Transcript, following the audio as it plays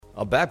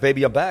I'm back,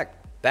 baby. I'm back.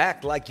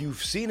 Back like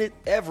you've seen it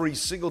every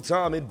single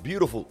time in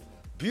beautiful,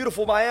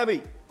 beautiful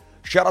Miami.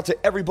 Shout out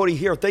to everybody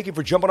here. Thank you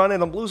for jumping on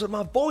in. I'm losing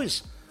my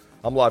voice.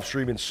 I'm live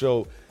streaming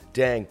so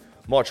dang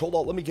much. Hold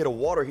on. Let me get a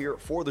water here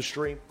for the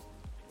stream.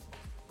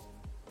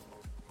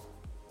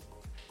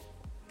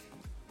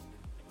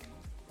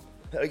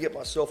 Had to get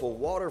myself a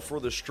water for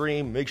the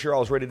stream. Make sure I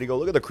was ready to go.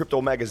 Look at the crypto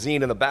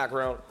magazine in the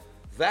background.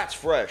 That's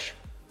fresh.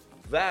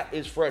 That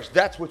is fresh.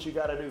 That's what you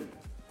got to do.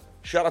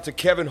 Shout out to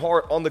Kevin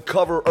Hart on the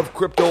cover of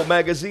Crypto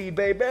Magazine,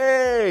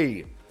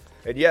 baby.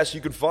 And yes,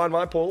 you can find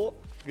my polo.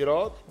 You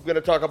know, I'm going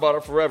to talk about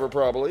it forever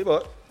probably,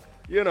 but,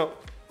 you know,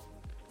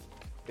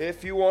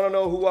 if you want to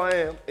know who I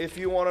am, if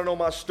you want to know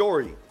my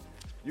story,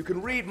 you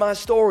can read my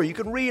story. You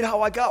can read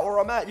how I got where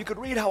I'm at. You can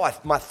read how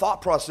my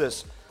thought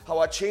process, how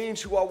I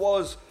changed who I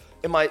was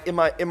in my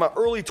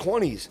early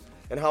 20s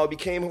and how I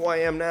became who I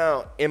am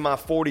now in my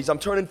 40s. I'm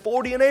turning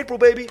 40 in April,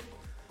 baby.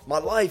 My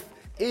life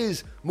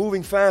is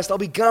moving fast. I'll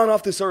be gone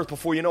off this earth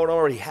before you know it. I'm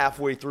already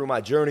halfway through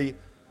my journey.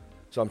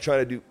 So I'm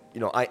trying to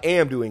do, I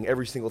am doing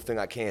every single thing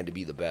I can to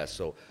be the best.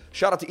 So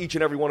shout out to each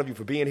and every one of you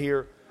for being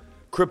here.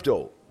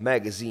 Crypto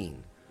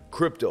Magazine.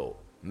 Crypto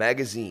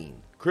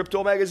Magazine.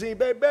 Crypto Magazine,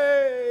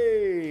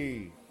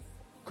 baby.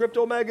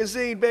 Crypto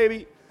Magazine,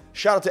 baby.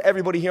 Shout out to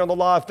everybody here on the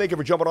live. Thank you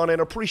for jumping on in.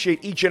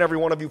 Appreciate each and every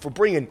one of you for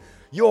bringing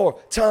your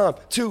time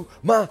to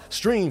my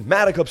stream.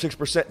 Matic up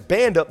 6%,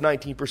 Band up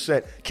 19%,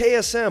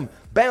 KSM,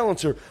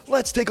 Balancer.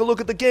 Let's take a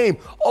look at the game.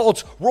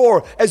 Alts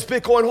roar as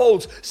Bitcoin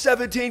holds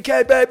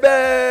 17K,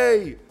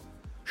 baby.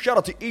 Shout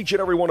out to each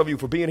and every one of you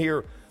for being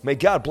here. May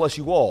God bless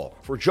you all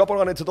for jumping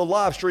on into the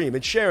live stream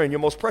and sharing your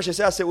most precious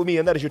asset with me,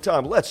 and that is your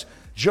time. Let's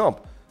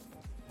jump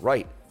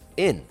right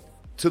in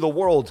to the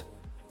world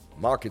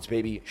markets,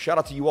 baby. Shout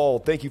out to you all.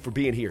 Thank you for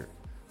being here.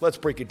 Let's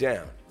break it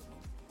down.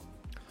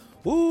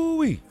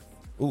 Ooh-wee.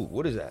 Ooh,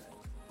 what is that?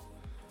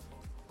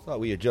 Thought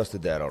we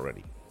adjusted that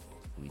already.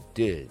 We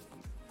did.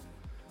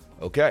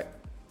 Okay.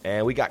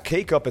 And we got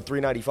Cake up at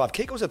 395.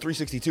 Cake was at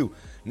 362.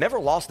 Never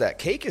lost that.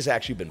 Cake has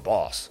actually been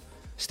boss.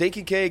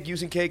 Staking Cake,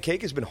 using Cake.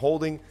 Cake has been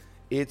holding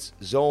its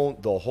zone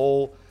the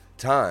whole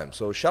time.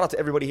 So shout out to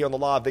everybody here on the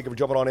live. Thank you for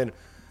jumping on in.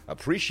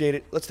 Appreciate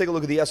it. Let's take a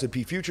look at the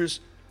S&P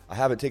futures. I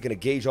haven't taken a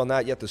gauge on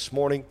that yet this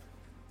morning.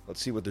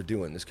 Let's see what they're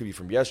doing. This could be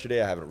from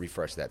yesterday. I haven't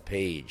refreshed that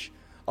page.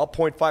 Up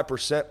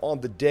 0.5%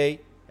 on the day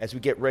as we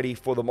get ready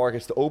for the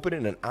markets to open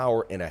in an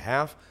hour and a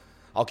half.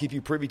 I'll keep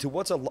you privy to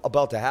what's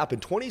about to happen.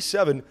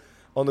 27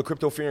 on the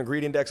Crypto Fear and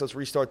Greed Index. Let's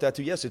restart that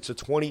too. Yes, it's a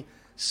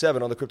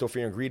 27 on the Crypto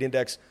Fear and Greed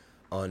Index.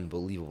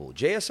 Unbelievable.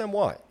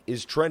 JSMY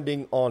is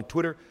trending on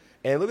Twitter.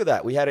 And look at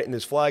that. We had it in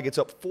this flag. It's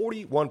up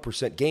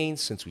 41%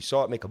 gains since we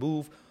saw it make a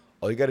move.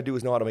 All you got to do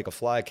is know how to make a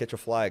flag,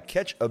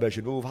 catch a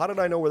measured move. How did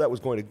I know where that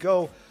was going to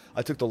go?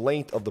 I took the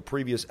length of the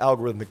previous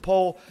algorithmic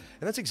poll,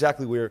 and that's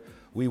exactly where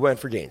we went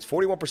for gains.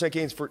 41%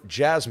 gains for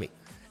Jasmy.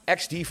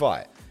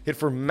 XDeFi hit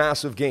for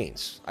massive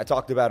gains. I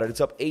talked about it.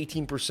 It's up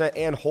 18%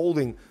 and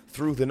holding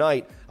through the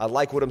night. I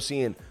like what I'm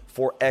seeing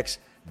for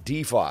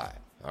XDeFi.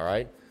 All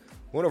right.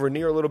 Went over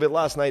near a little bit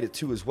last night at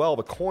 2 as well,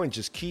 but coins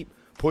just keep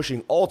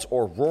pushing. Alts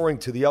or roaring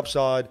to the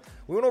upside.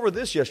 We went over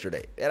this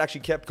yesterday. It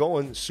actually kept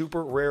going.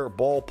 Super rare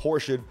ball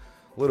portion.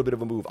 A little bit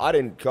of a move. I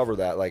didn't cover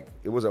that. Like,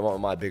 it wasn't one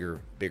of my bigger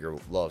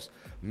loves.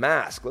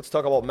 Mask. Let's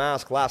talk about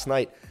Mask last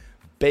night.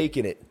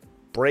 Baking it,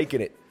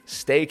 breaking it,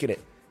 staking it,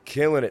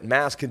 killing it.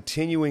 Mask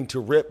continuing to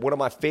rip. One of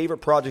my favorite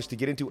projects to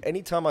get into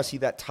anytime I see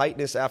that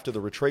tightness after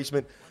the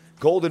retracement.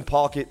 Golden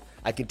Pocket.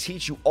 I can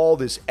teach you all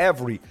this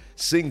every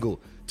single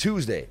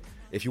Tuesday.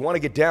 If you want to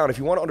get down, if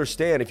you want to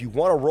understand, if you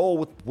want to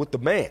roll with the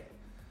man,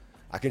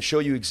 I can show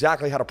you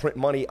exactly how to print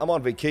money. I'm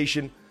on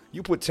vacation.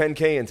 You put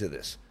 10K into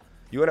this.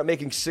 You end up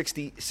making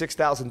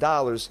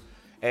 $66,000,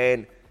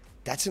 and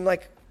that's in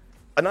like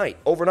a night,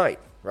 overnight,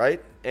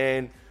 right?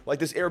 And like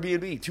this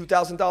Airbnb,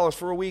 $2,000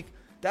 for a week,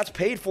 that's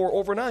paid for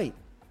overnight.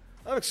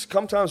 I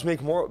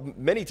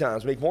many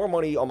times make more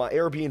money on my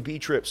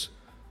Airbnb trips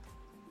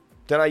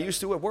than I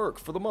used to at work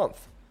for the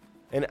month.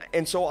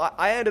 And so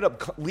I ended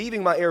up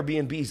leaving my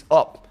Airbnbs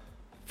up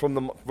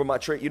from my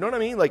trade. You know what I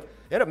mean? Like,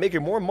 I ended up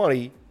making more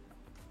money.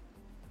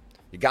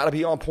 You got to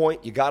be on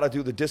point. You got to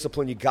do the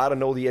discipline. You got to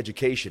know the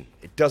education.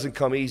 It doesn't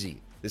come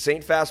easy. This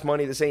ain't fast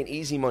money. This ain't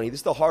easy money. This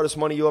is the hardest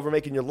money you'll ever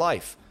make in your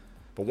life.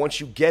 But once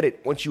you get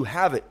it, once you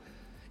have it,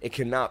 it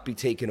cannot be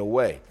taken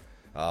away.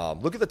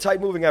 Look at the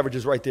tight moving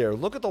averages right there.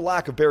 Look at the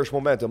lack of bearish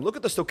momentum. Look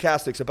at the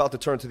stochastics about to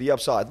turn to the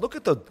upside. Look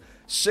at the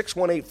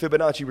 618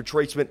 Fibonacci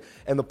retracement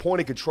and the point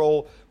of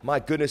control.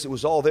 My goodness, it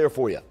was all there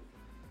for you.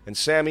 And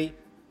Sammy,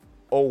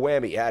 oh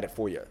whammy, had it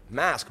for you.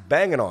 Mask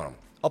banging on him.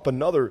 Up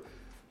another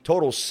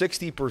total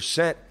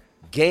 60%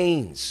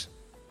 gains.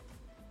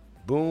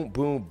 Boom,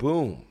 boom,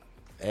 boom.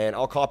 And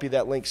I'll copy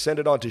that link, send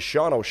it on to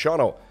Shano.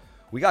 Shano,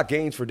 we got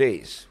gains for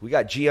days. We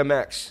got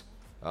GMX.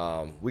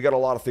 We got a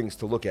lot of things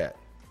to look at.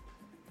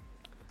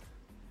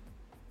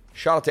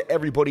 Shout out to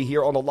everybody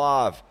here on the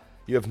live.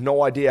 You have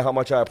no idea how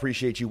much I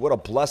appreciate you. What a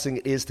blessing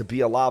it is to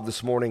be alive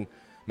this morning.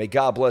 May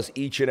God bless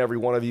each and every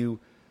one of you.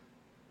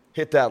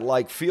 Hit that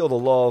like, feel the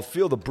love,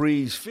 feel the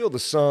breeze, feel the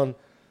sun.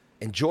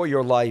 Enjoy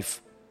your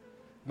life.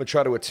 I'm going to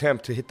try to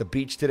attempt to hit the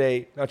beach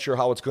today. Not sure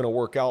how it's going to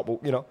work out, but,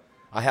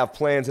 I have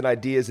plans and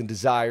ideas and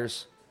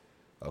desires.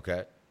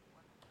 Okay.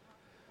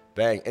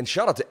 Bang. And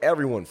shout out to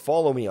everyone.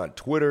 Follow me on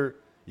Twitter.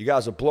 You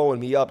guys are blowing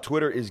me up.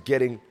 Twitter is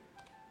getting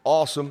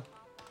awesome.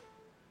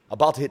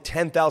 About to hit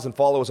 10,000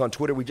 followers on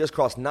Twitter. We just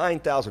crossed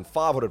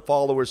 9,500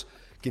 followers.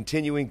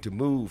 Continuing to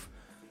move.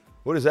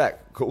 What is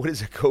that? What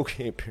is a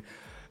cocaine?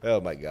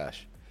 Oh, my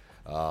gosh.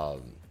 I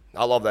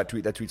love that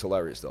tweet. That tweet's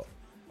hilarious, though.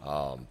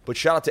 But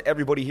shout out to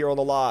everybody here on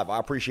the live. I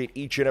appreciate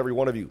each and every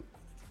one of you.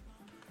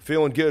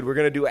 Feeling good. We're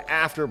going to do an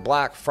after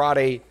Black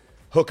Friday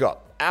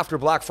hookup. After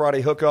Black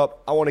Friday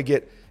hookup, I want to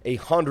get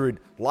 100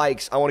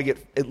 likes. I want to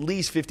get at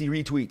least 50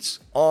 retweets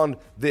on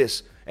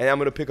this. And I'm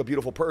going to pick a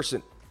beautiful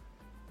person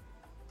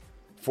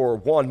for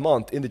 1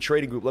 month in the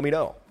trading group. Let me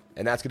know.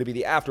 And that's going to be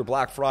the after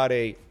Black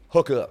Friday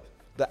hookup.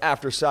 The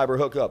after cyber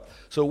hookup.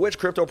 So which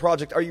crypto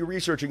project are you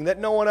researching that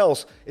no one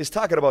else is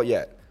talking about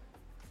yet?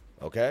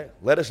 Okay?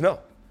 Let us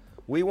know.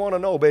 We want to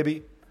know,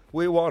 baby.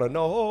 We want to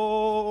know.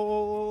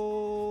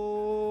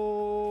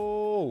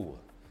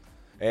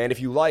 And if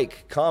you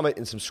like, comment,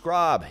 and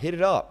subscribe, hit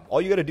it up.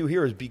 All you got to do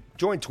here is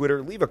join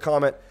Twitter, leave a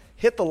comment,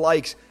 hit the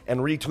likes,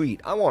 and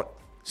retweet. I want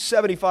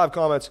 75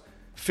 comments,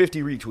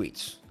 50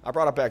 retweets. I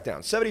brought it back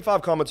down.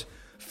 75 comments,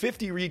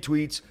 50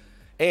 retweets,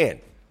 and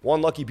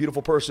one lucky,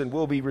 beautiful person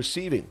will be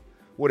receiving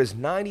what is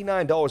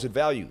 $99 in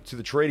value to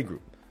the trading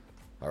group.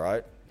 All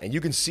right? And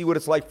you can see what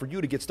it's like for you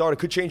to get started.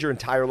 Could change your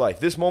entire life.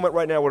 This moment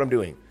right now, what I'm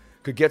doing,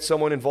 could get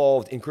someone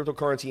involved in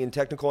cryptocurrency and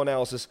technical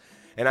analysis,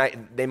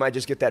 and they might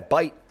just get that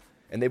bite,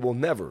 and they will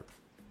never,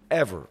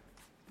 ever,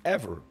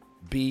 ever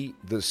be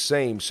the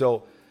same.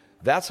 So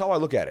that's how I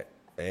look at it.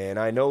 And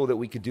I know that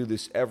we could do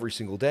this every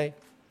single day.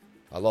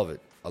 I love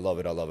it. I love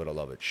it. I love it. I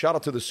love it. Shout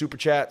out to the Super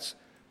Chats.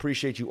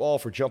 Appreciate you all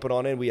for jumping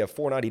on in. We have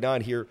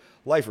 $4.99 here.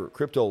 Lifer,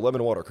 Crypto,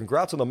 Lemon Water.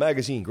 Congrats on the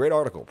magazine. Great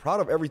article. Proud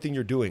of everything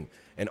you're doing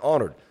and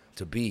honored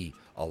to be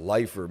a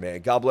lifer,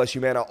 man. God bless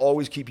you, man. I'll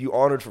always keep you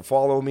honored for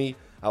following me.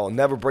 I will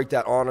never break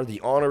that honor. The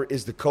honor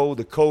is the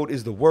code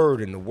is the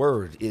word, and the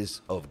word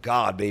is of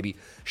God, baby.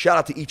 Shout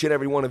out to each and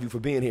every one of you for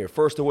being here.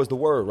 First, there was the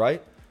word,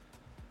 right?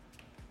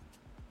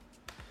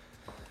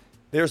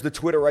 There's the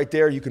Twitter right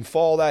there. You can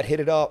follow that, hit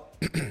it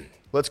up.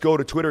 Let's go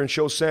to Twitter and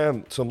show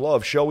Sam some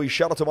love, shall we?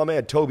 Shout out to my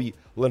man, Toby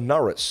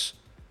Linares.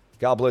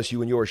 God bless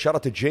you and yours. Shout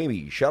out to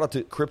Jamie. Shout out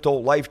to Crypto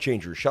Life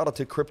Changer. Shout out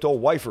to Crypto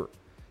Wifer.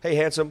 Hey,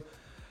 handsome.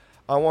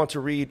 I want to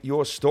read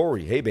your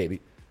story. Hey, baby.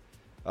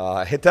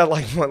 Hit that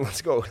like button.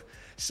 Let's go.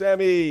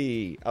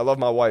 Sammy, I love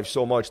my wife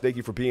so much. Thank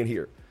you for being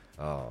here.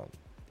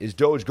 Is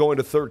Doge going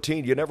to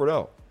 13? You never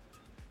know.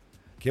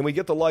 Can we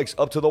get the likes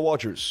up to the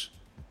watchers?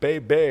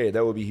 Baby,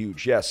 that would be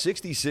huge. Yeah,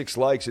 66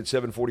 likes at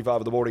 7:45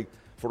 in the morning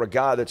for a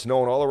guy that's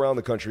known all around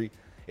the country,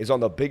 is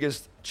on the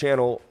biggest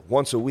channel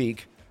once a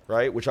week,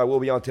 right? Which I will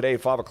be on today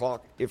at 5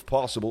 o'clock if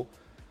possible.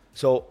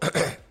 So,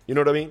 you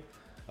know what I mean?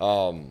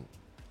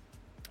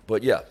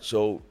 But yeah,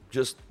 so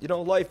just,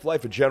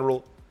 life in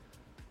general.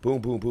 Boom,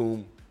 boom,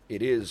 boom.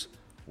 It is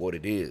what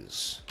it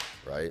is,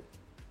 right?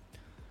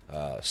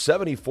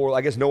 74,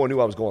 I guess no one knew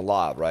I was going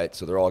live, right?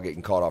 So they're all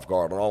getting caught off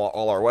guard. And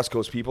all our West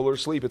Coast people are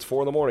asleep. It's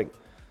 4 in the morning,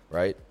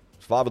 right?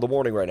 It's 5 in the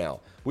morning right now.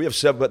 We have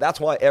 7, but that's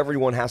why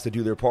everyone has to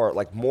do their part.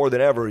 Like, more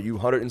than ever, you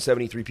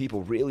 173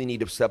 people really need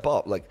to step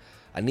up. Like,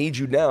 I need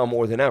you now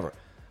more than ever.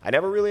 I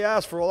never really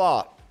asked for a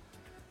lot.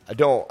 I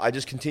don't. I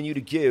just continue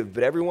to give.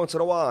 But every once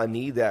in a while, I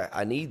need that.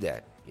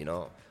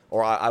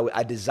 Or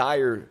I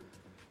desire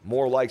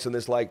more likes on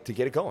this to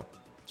get it going.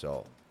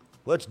 So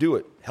let's do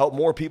it. Help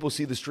more people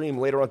see the stream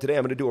later on today.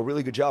 I'm going to do a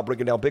really good job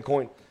breaking down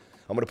Bitcoin.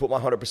 I'm going to put my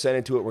 100%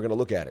 into it. We're going to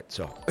look at it.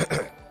 So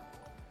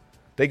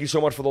thank you so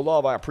much for the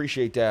love. I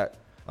appreciate that.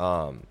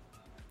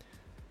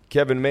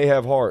 Kevin may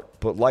have heart,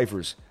 but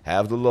lifers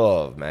have the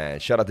love,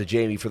 man. Shout out to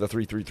Jamie for the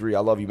 333. I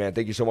love you, man.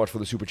 Thank you so much for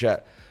the super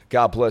chat.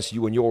 God bless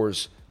you and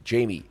yours,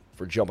 Jamie,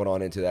 for jumping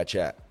on into that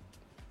chat.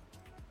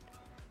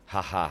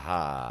 Ha, ha,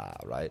 ha,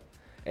 right?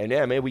 And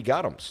yeah, man, we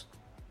got 'ems.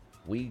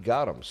 We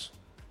got 'ems.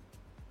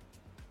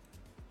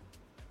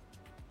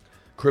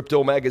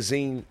 Crypto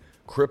Magazine.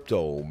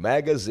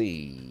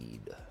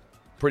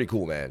 Pretty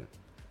cool, man.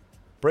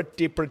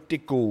 Pretty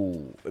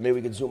cool. And maybe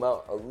we can zoom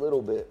out a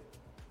little bit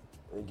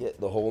and get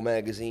the whole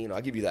magazine.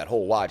 I'll give you that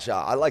whole wide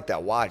shot. I like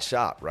that wide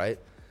shot, right?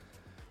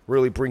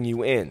 Really bring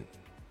you in.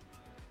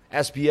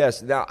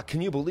 SPS. Now,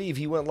 can you believe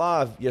he went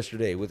live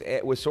yesterday with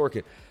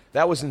Sorkin?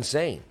 That was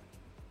insane.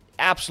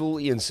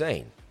 Absolutely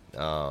insane.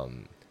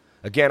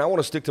 Again, I want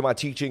to stick to my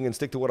teaching and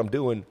stick to what I'm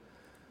doing.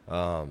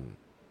 I'll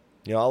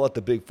let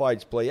the big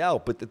fights play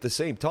out, but at the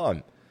same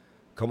time,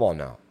 come on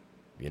now.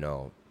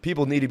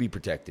 People need to be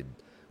protected.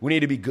 We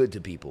need to be good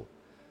to people.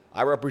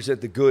 I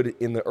represent the good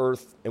in the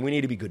earth, and we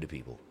need to be good to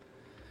people.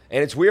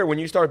 And it's weird when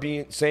you start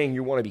saying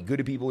you want to be good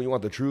to people, and you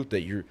want the truth,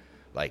 that you're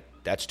like,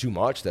 that's too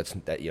much. I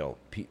don't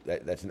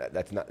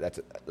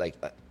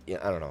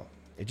know.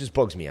 It just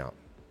bugs me out.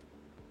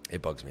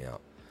 It bugs me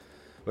out.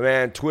 But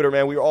man, Twitter,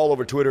 man, we were all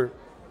over Twitter.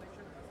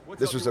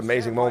 This was an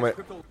amazing moment.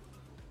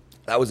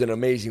 That was an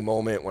amazing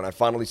moment when I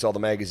finally saw the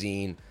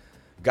magazine,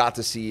 got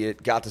to see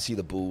it, got to see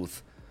the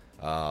booth.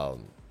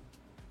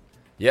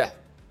 Yeah.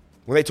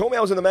 When they told me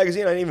I was in the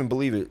magazine, I didn't even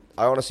believe it.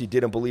 I honestly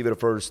didn't believe it at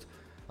first.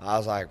 I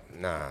was like,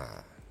 nah,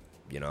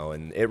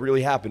 and it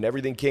really happened.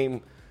 Everything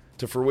came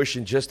to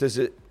fruition just as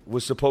it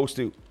was supposed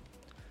to,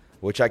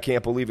 which I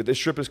can't believe it. This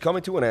trip is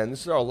coming to an end.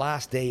 This is our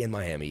last day in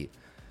Miami.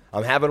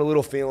 I'm having a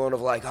little feeling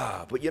of like,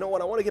 but you know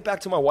what? I want to get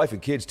back to my wife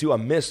and kids too. I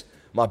miss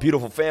my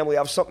beautiful family. I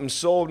have something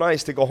so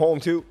nice to go home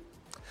to.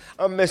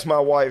 I miss my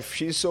wife.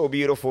 She's so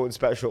beautiful and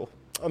special.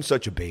 I'm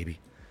such a baby.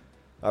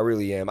 I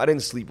really am. I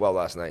didn't sleep well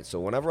last night, so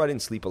whenever I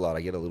didn't sleep a lot,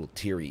 I get a little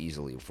teary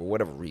easily for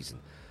whatever reason.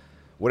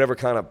 Whatever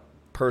kind of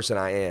person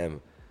I am,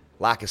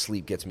 lack of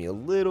sleep gets me a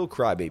little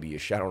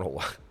crybaby-ish. I don't know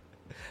why.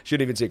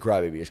 Shouldn't even say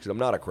crybaby-ish because I'm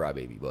not a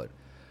crybaby, but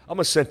I'm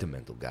a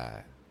sentimental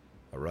guy.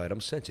 All right?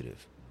 I'm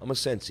sensitive. I'm a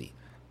sensey.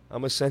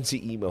 I'm a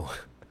sensey emo.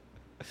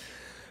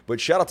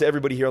 But shout out to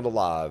everybody here on the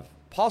live.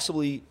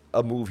 Possibly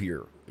a move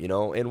here,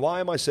 And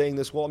why am I saying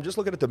this? Well, I'm just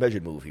looking at the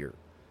measured move here.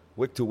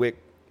 Wick to wick.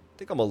 I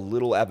think I'm a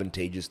little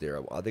advantageous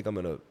there. I think I'm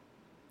going to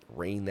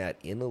rein that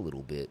in a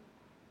little bit.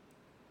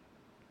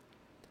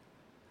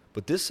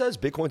 But this says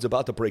Bitcoin's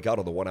about to break out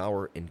on the 1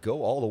 hour and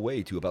go all the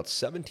way to about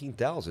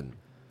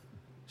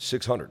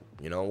 17,600.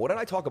 What did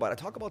I talk about? I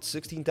talk about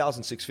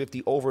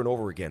 16,650 over and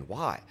over again.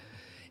 Why?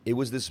 It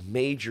was this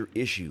major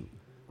issue,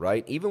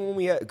 right? Even when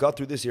we got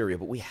through this area,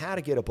 but we had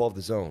to get above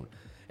the zone.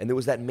 And there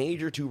was that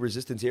major two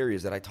resistance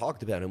areas that I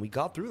talked about, and we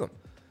got through them.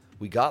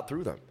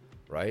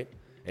 Right?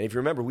 And if you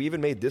remember, we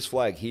even made this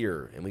flag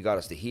here, and we got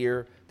us to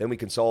here. Then we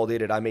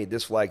consolidated. I made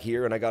this flag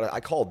here, and I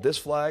called this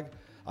flag.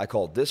 I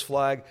called this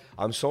flag.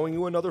 I'm showing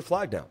you another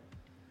flag now.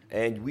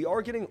 And we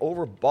are getting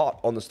overbought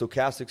on the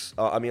stochastics,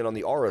 on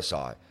the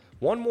RSI.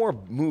 One more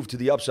move to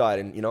the upside,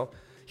 and,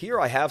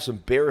 here I have some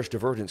bearish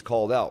divergence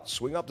called out.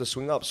 Swing up to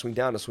swing up, swing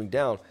down to swing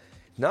down.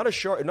 Not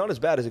as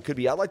bad as it could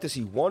be. I'd like to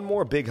see one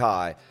more big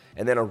high,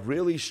 and then a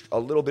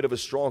little bit of a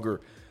stronger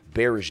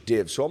bearish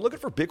div. So I'm looking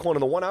for Bitcoin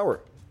in the 1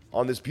 hour.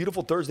 On this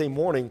beautiful Thursday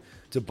morning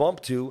to bump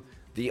to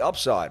the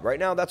upside. Right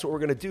now, that's what we're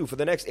going to do. For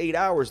the next 8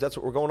 hours, that's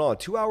what we're going on.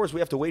 2 hours, we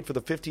have to wait for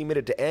the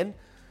 15-minute to end.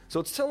 So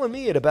it's telling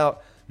me at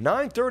about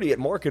 9:30 at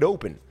market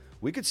open,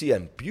 we could see a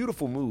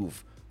beautiful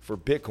move for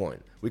Bitcoin.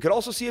 We could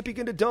also see it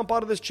begin to dump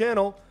out of this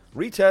channel,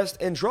 retest,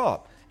 and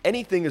drop.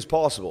 Anything is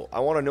possible.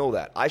 I want to know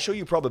that. I show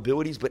you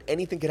probabilities, but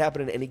anything could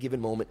happen at any given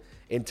moment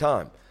in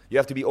time. You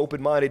have to be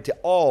open-minded to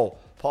all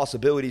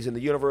possibilities in the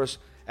universe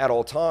at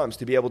all times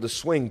to be able to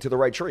swing to the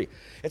right tree.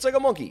 It's like a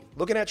monkey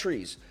looking at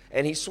trees,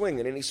 and he's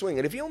swinging and he's swinging.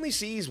 And if he only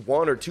sees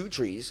one or two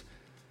trees,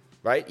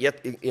 right?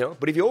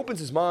 But if he opens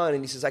his mind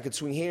and he says, I could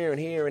swing here and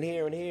here and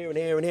here and here and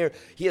here and here,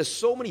 he has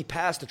so many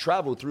paths to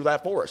travel through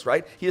that forest,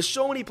 right? He has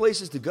so many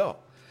places to go.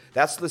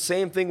 That's the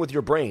same thing with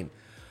your brain.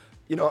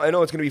 I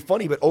know it's going to be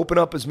funny, but open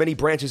up as many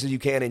branches as you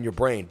can in your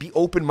brain. Be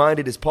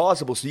open-minded as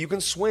possible so you can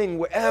swing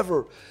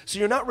wherever, so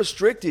you're not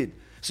restricted.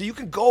 So you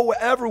can go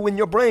wherever in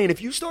your brain. If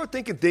you start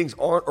thinking things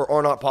aren't or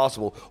are not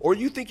possible, or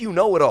you think you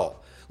know it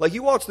all, like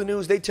you watch the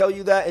news, they tell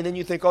you that, and then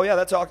you think, oh yeah,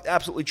 that's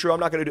absolutely true. I'm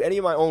not going to do any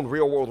of my own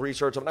real-world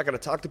research. I'm not going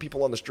to talk to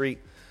people on the street.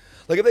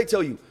 Like if they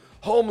tell you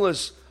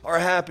homeless are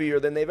happier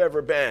than they've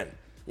ever been,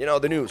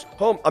 the news.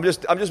 I'm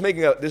just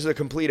making this is a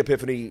complete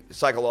epiphany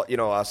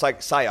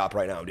psyop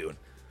right now I'm doing.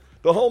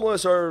 The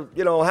homeless are,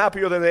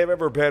 happier than they've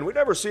ever been. We've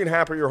never seen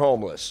happier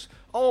homeless.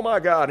 Oh, my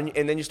God.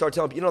 And then you start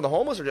telling people, the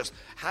homeless are just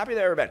happy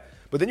they've ever been.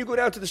 But then you go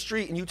down to the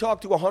street and you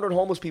talk to 100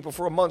 homeless people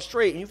for a month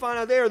straight, and you find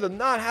out they're the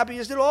not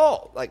happiest at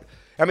all.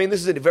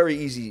 This is a very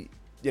easy,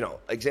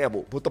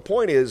 example. But the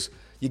point is,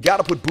 you got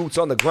to put boots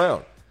on the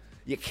ground.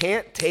 You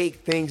can't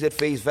take things at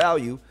face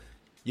value.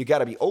 You got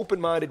to be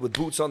open-minded with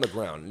boots on the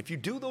ground. And if you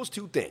do those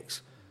two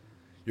things,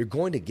 you're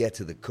going to get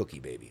to the cookie,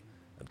 baby.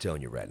 I'm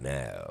telling you right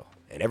now.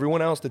 And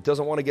everyone else that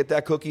doesn't want to get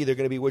that cookie, they're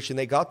going to be wishing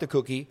they got the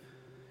cookie.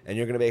 And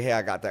you're going to be, hey,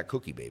 I got that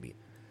cookie, baby.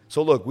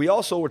 So look, we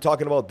also were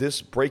talking about this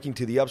breaking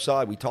to the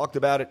upside. We talked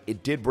about it.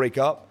 It did break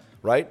up,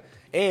 right?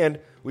 And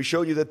we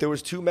showed you that there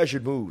was two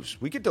measured moves.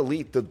 We could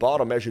delete the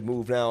bottom measured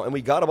move now, and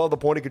we got above the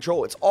point of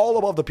control. It's all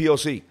above the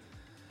POC.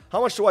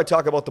 How much do I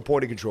talk about the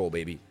point of control,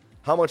 baby?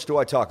 How much do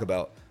I talk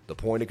about the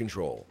point of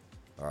control?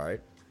 All right?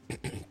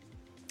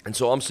 And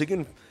so I'm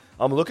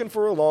looking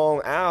for a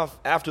long,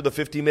 after the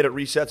 15-minute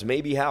resets,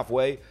 maybe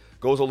halfway,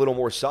 goes a little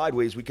more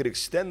sideways. We could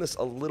extend this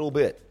a little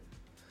bit.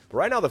 But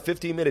right now, the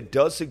 15-minute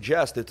does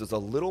suggest that there's a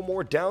little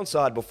more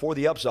downside before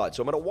the upside.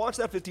 So I'm going to watch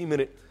that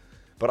 15-minute,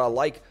 but I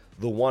like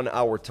the 1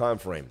 hour time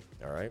frame.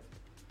 All right?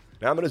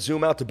 Now I'm going to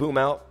zoom out to boom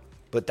out,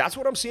 but that's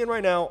what I'm seeing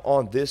right now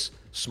on this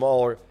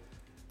smaller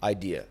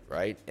idea,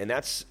 right? And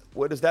that's,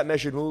 what is that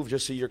measured move?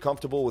 Just so you're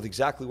comfortable with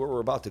exactly where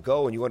we're about to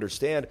go and you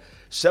understand,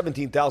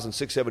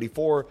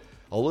 17,674,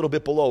 a little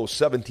bit below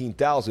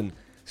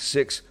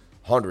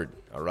 17,600,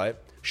 all right?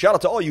 Shout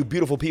out to all you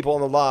beautiful people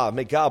on the live.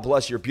 May God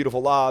bless your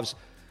beautiful lives.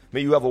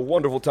 May you have a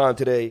wonderful time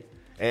today,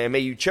 and may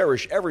you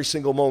cherish every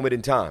single moment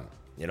in time,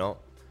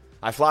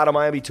 I fly to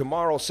Miami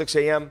tomorrow, 6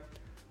 a.m.,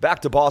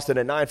 back to Boston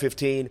at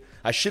 9:15.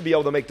 I should be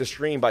able to make the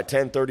stream by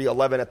 10:30,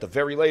 11 at the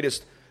very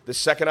latest. The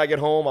second I get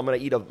home, I'm going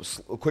to eat a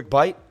quick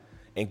bite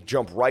and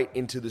jump right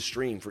into the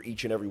stream for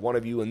each and every one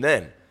of you, and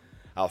then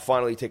I'll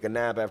finally take a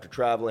nap after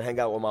traveling, hang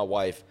out with my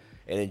wife,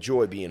 and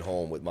enjoy being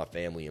home with my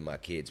family and my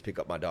kids, pick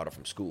up my daughter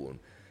from school, and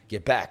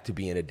get back to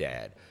being a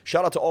dad.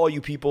 Shout out to all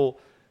you people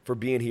for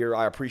being here.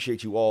 I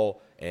appreciate you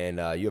all, and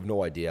you have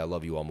no idea. I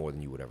love you all more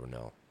than you would ever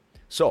know.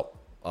 So,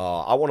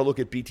 I want to look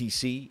at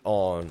BTC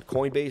on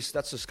Coinbase.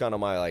 That's just kind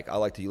of my, I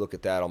like to look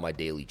at that on my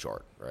daily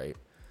chart, right?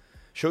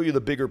 Show you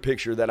the bigger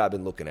picture that I've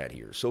been looking at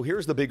here. So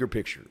here's the bigger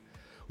picture.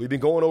 We've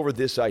been going over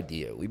this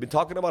idea. We've been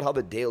talking about how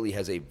the daily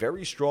has a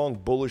very strong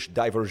bullish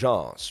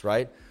divergence,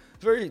 right?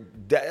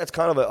 That's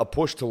kind of a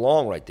push to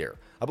long right there.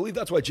 I believe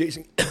that's why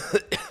Jason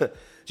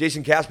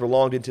Casper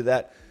longed into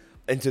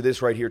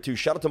this right here too.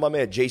 Shout out to my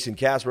man Jason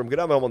Casper. I'm going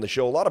to have him on the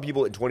show. A lot of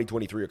people in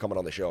 2023 are coming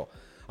on the show.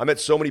 I met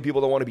so many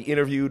people that want to be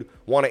interviewed,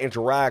 want to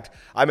interact.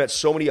 I met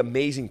so many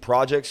amazing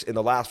projects in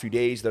the last few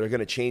days that are going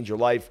to change your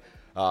life.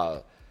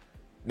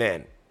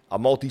 Man, a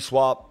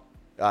multi-swap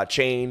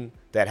chain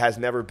that has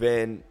never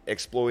been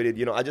exploited.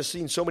 You know, I just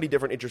seen so many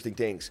different interesting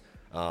things.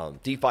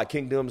 DeFi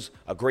Kingdoms,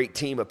 a great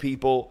team of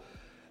people.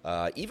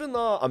 Even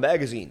a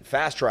magazine,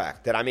 Fast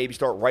Track, that I maybe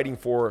start writing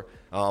for.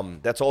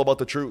 That's all about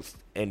the truth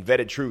and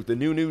vetted truth. The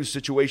new news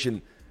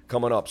situation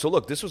coming up. So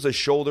look, this was a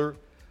shoulder,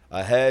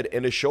 a head,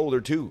 and a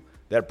shoulder too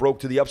that broke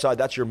to the upside.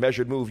 That's your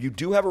measured move. You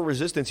do have a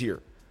resistance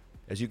here.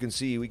 As you can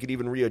see, we could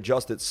even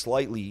readjust it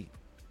slightly.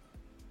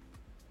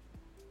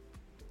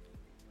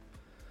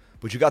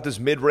 But you got this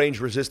mid-range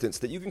resistance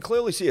that you can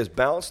clearly see as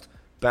bounced,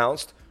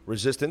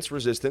 resistance,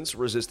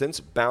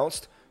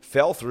 bounced,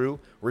 fell through,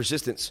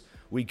 resistance.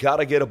 We got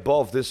to get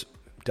above this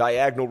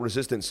diagonal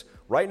resistance.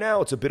 Right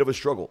now, it's a bit of a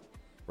struggle.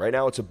 All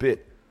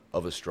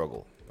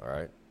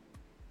right?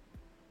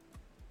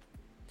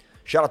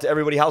 Shout out to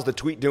everybody. How's the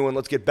tweet doing?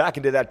 Let's get back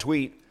into that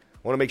tweet.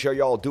 I want to make sure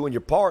y'all are doing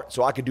your part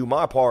so I can do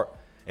my part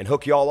and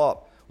hook y'all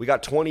up. We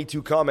got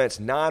 22 comments,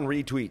 9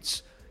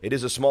 retweets. It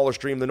is a smaller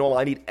stream than normal.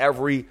 I need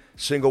every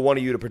single one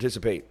of you to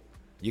participate.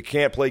 You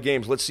can't play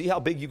games. Let's see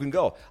how big you can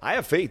go. I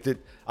have faith that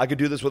I could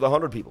do this with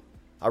 100 people.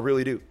 I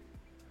really do.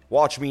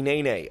 Watch me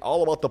Nene.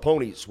 All about the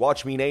ponies.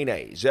 Watch me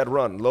Nene. Zed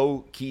Run.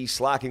 Low key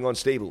slacking on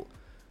stable.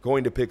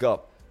 Going to pick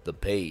up the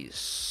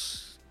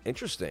pace.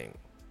 Interesting.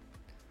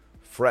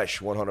 Fresh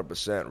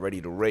 100%.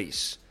 Ready to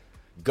race.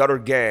 Gutter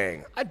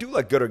Gang. I do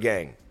like Gutter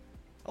Gang.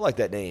 I like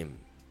that name.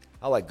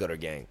 I like Gutter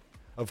Gang.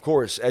 Of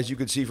course, as you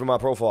can see from my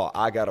profile,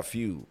 I got a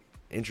few.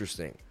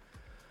 Interesting.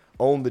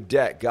 Own the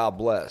deck. God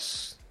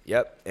bless.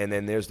 Yep. And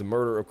then there's the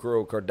murder of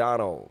Crow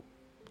Cardano.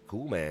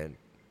 Cool, man.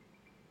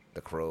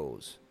 The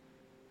Crows.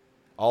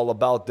 All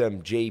about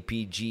them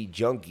JPG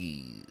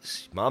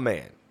junkies. My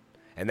man.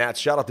 And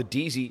that's shout out to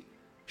DZ.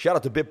 Shout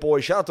out to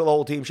BitBoy. Shout out to the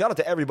whole team. Shout out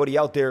to everybody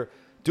out there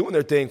doing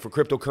their thing for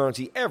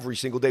cryptocurrency every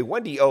single day.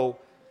 Wendy O.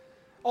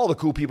 All the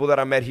cool people that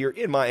I met here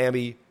in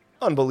Miami.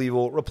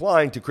 Unbelievable.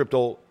 Replying to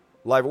Crypto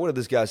Live. What did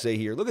this guy say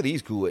here? Look at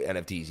these cool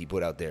NFTs he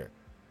put out there.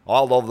 I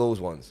love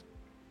those ones.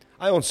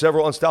 I own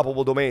several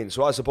unstoppable domains,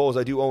 so I suppose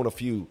I do own a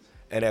few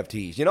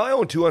NFTs. You know, I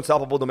own 2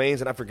 unstoppable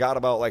domains, and I forgot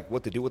about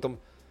what to do with them.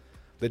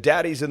 The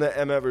daddies and the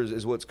MFers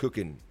is what's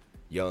cooking,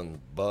 young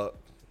buck.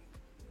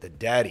 The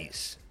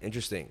daddies.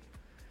 Interesting.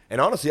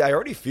 And honestly, I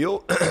already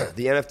feel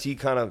the NFT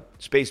kind of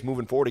space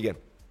moving forward again.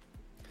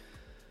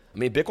 I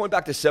mean, Bitcoin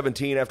back to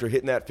 17 after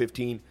hitting that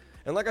 15.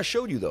 And like I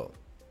showed you, though,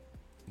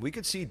 we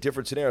could see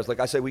different scenarios. Like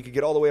I said, we could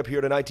get all the way up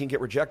here to 19,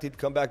 get rejected,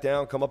 come back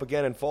down, come up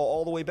again, and fall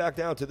all the way back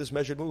down to this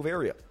measured move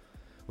area,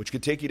 which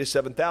could take you to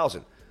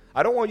 7,000.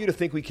 I don't want you to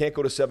think we can't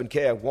go to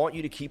 7K. I want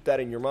you to keep that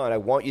in your mind. I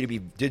want you to be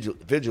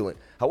vigilant.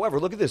 However,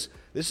 look at this.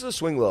 This is a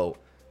swing low.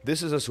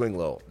 This is a swing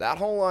low. That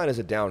whole line is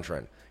a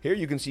downtrend. Here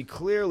you can see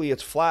clearly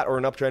it's flat or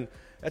an uptrend.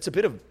 That's a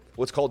bit of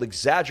what's called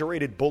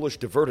exaggerated bullish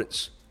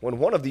divergence. When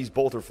one of these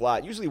both are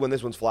flat, usually when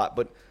this one's flat,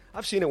 but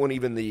I've seen it when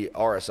even the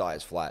RSI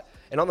is flat.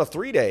 And on the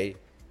 3-day,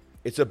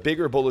 it's a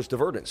bigger bullish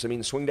divergence. I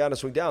mean, swing down to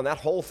swing down. That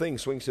whole thing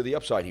swings to the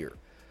upside here.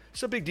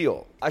 It's a big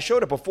deal. I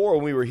showed it before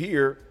when we were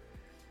here,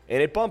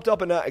 and it bumped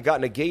up and it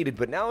got negated,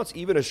 but now it's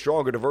even a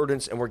stronger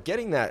divergence, and we're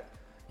getting that.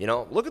 You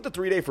know, look at the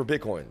 3-day for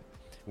Bitcoin.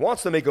 It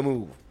wants to make a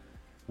move.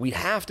 We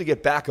have to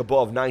get back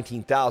above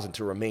 19,000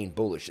 to remain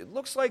bullish. It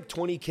looks like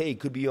 20K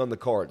could be on the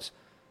cards,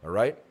 all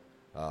right?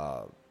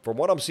 From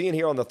what I'm seeing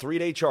here on the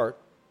 3-day chart,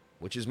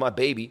 which is my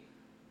baby,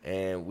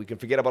 and we can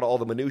forget about all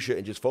the minutia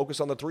and just focus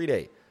on the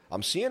 3-day.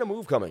 I'm seeing a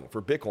move coming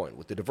for Bitcoin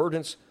with the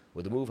divergence,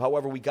 with the move.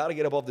 However, we got to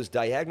get above this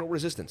diagonal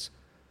resistance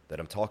that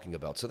I'm talking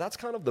about. So that's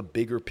kind of the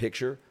bigger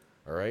picture,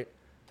 all right,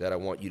 that I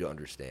want you to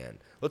understand.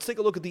 Let's take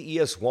a look at the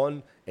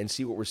ES1 and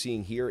see what we're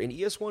seeing here. And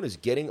ES1 is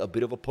getting a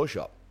bit of a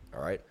push-up,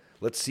 all right?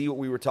 Let's see what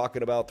we were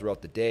talking about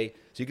throughout the day.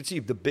 So you can see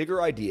the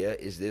bigger idea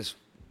is this,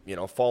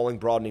 falling,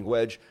 broadening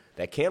wedge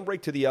that can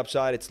break to the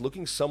upside. It's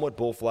looking somewhat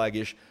bull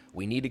flaggish.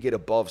 We need to get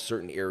above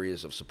certain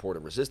areas of support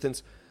and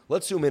resistance.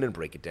 Let's zoom in and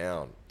break it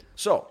down.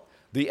 So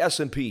the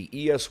S&P,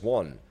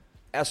 ES1,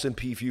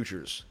 S&P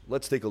futures.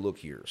 Let's take a look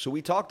here. So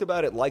we talked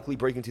about it likely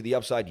breaking to the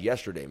upside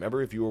yesterday.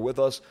 Remember, if you were with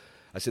us,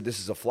 I said this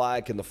is a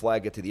flag. Can the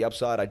flag get to the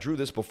upside? I drew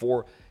this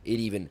before it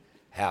even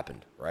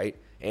happened, right?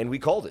 And we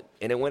called it.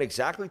 And it went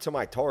exactly to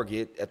my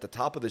target at the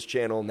top of this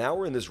channel. Now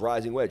we're in this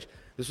rising wedge.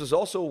 This was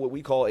also what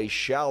we call a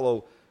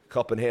shallow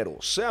cup and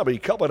handle. Sammy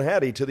cup and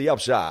handle to the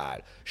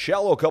upside.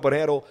 Shallow cup and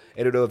handle,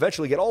 and it'll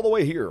eventually get all the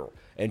way here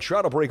and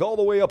try to break all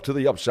the way up to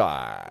the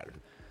upside.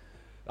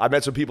 I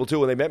met some people,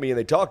 too, and they met me and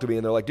they talked to me,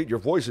 and they're like, dude, your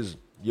voice is,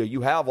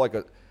 you have like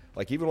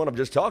even when I'm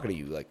just talking to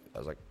you, like, I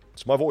was like,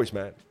 it's my voice,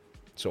 man.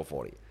 It's so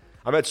funny.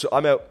 I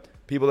met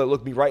people that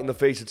looked me right in the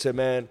face and said,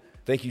 man,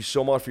 thank you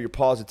so much for your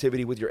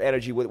positivity, with your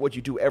energy, with what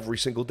you do every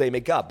single day. May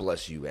God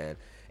bless you, man.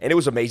 And it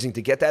was amazing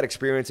to get that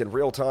experience in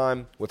real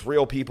time with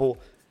real people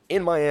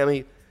in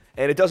Miami.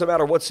 And it doesn't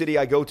matter what city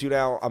I go to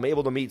now, I'm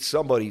able to meet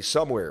somebody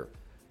somewhere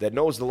that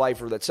knows the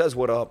lifer, that says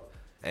what up,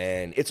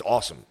 and it's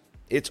awesome.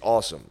 It's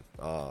awesome.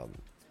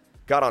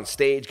 Got on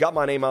stage, got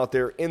my name out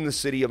there in the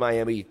city of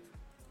Miami.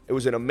 It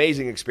was an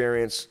amazing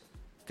experience.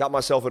 Got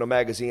myself in a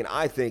magazine.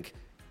 I think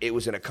it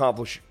was an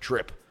accomplished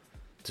trip,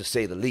 to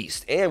say the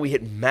least. And we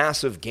hit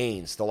massive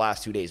gains the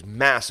last 2 days,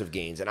 massive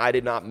gains, and I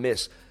did not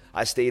miss.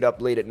 I stayed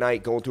up late at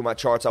night going through my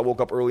charts. I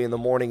woke up early in the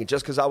morning, and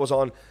just because I was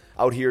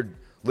out here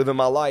living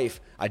my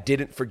life, I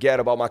didn't forget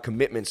about my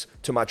commitments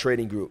to my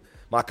trading group.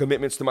 My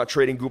commitments to my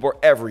trading group are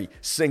every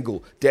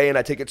single day, and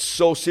I take it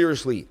so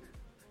seriously.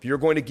 If you're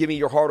going to give me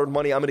your hard-earned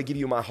money, I'm going to give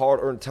you my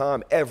hard-earned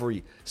time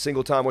every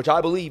single time, which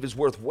I believe is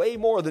worth way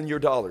more than your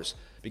dollars,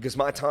 because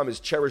my time is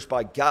cherished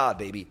by God,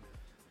 baby.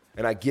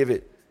 And I give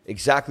it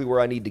exactly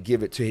where I need to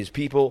give it, to his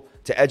people,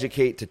 to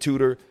educate, to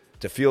tutor,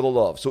 to feel the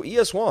love. So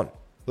ES1,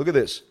 look at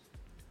this.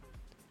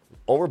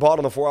 Overbought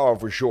on the 4-hour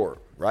for sure,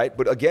 right?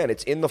 But again,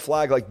 it's in the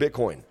flag like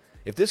Bitcoin.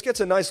 If this gets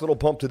a nice little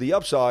pump to the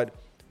upside,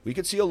 we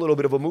could see a little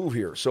bit of a move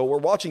here. So we're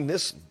watching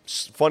this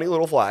funny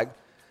little flag.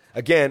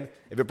 Again,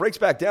 if it breaks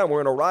back down,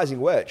 we're in a rising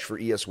wedge for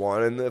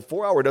ES1, and the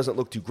 4-hour doesn't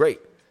look too great.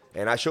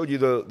 And I showed you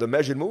the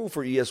measured move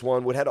for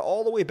ES1 would head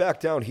all the way back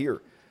down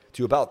here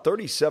to about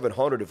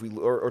 3,700 if we,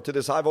 or to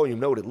this high volume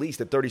node at least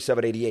at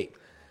 3,788.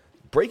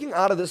 Breaking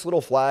out of this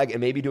little flag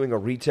and maybe doing a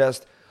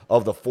retest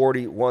of the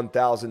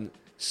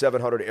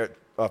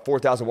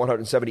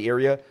 4,170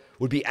 area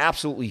would be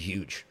absolutely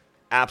huge.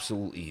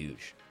 Absolutely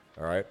huge.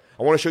 All right.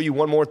 I want to show you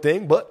one more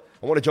thing, but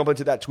I want to jump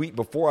into that tweet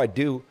before I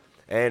do.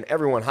 And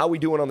everyone, how we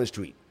doing on this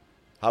tweet?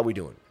 How we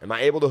doing? Am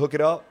I able to hook it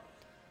up?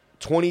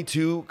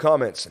 22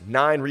 comments,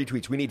 9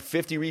 retweets. We need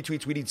 50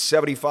 retweets. We need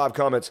 75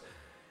 comments.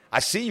 I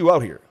see you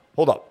out here.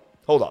 Hold up.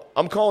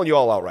 I'm calling you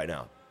all out right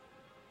now.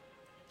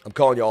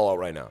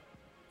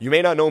 You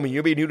may not know me.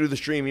 You may be new to the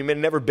stream. You may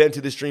have never been to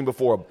the stream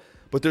before.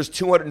 But there's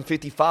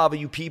 255 of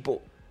you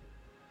people.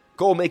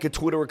 Go make a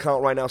Twitter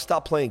account right now.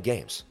 Stop playing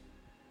games.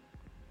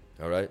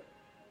 All right?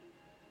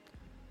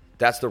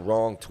 That's the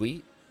wrong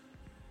tweet.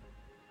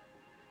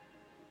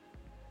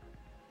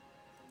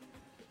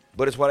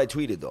 But it's what I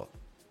tweeted, though.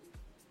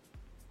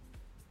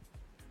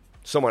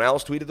 Someone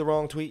else tweeted the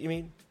wrong tweet, you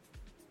mean?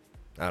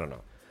 I don't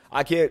know.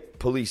 I can't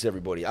police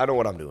everybody. I know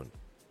what I'm doing.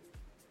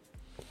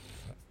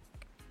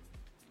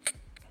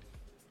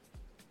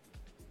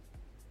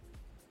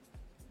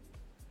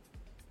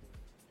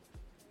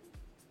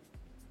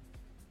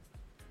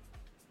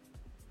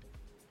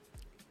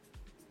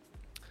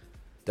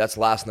 That's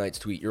last night's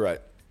tweet. You're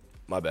right.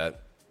 My bad.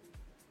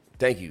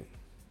 Thank you.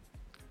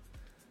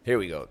 Here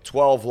we go.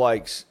 12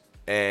 likes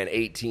and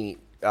 12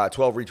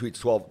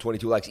 retweets,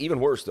 22 likes. Even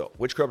worse, though.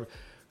 Which cover?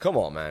 Come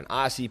on, man.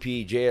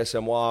 ICP,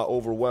 JSMY,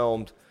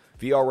 overwhelmed.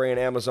 VRA and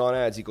Amazon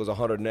ads equals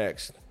 100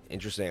 next.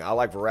 Interesting. I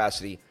like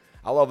Veracity.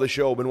 I love the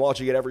show. Been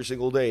watching it every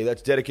single day.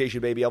 That's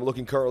dedication, baby. I'm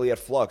looking currently at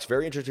Flux.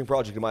 Very interesting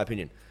project, in my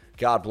opinion.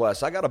 God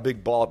bless. I got a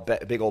big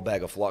old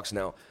bag of Flux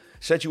now.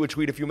 Sent you a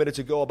tweet a few minutes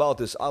ago about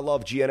this. I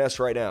love GNS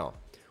right now.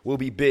 Will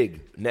be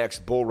big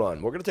next bull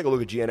run. We're going to take a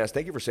look at GNS.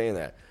 Thank you for saying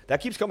that. That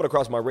keeps coming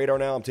across my radar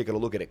now. I'm taking a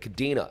look at it.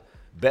 Kadena,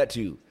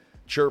 Bet2,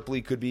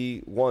 Chirply could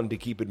be one to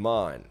keep in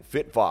mind.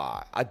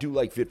 FitFi. I do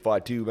like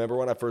FitFi too. Remember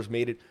when I first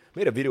made it?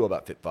 Made a video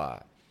about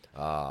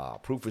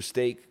FitFi. Proof of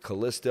Stake,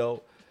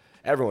 Callisto.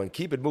 Everyone,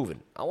 keep it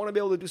moving. I want to be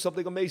able to do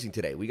something amazing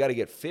today. We got to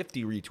get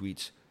 50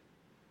 retweets.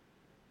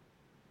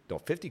 No,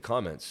 50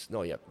 comments.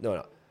 No.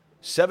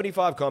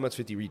 75 comments,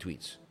 50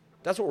 retweets.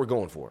 That's what we're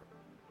going for.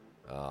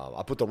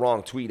 I put the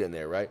wrong tweet in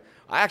there, right?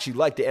 I actually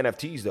like the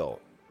NFTs, though.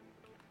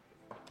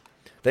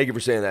 Thank you for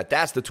saying that.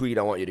 That's the tweet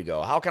I want you to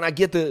go. How can I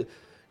get the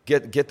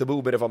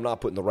movement if I'm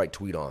not putting the right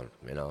tweet on?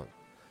 You know.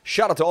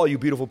 Shout out to all you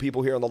beautiful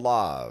people here on the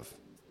live.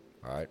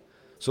 All right.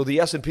 So the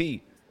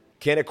S&P,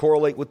 can it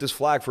correlate with this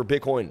flag for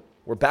Bitcoin?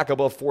 We're back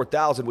above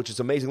 4,000, which is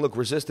amazing. Look,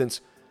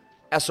 resistance,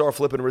 SR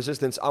flipping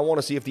resistance. I want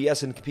to see if the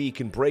S&P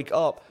can break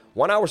up.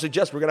 1 hour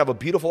suggests we're going to have a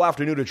beautiful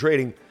afternoon of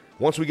trading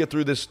once we get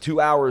through this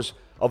 2 hours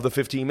of the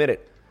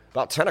 15-minute.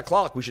 About 10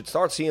 o'clock, we should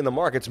start seeing the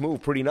markets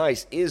move pretty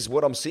nice, is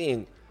what I'm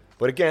seeing.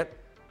 But again,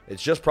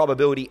 it's just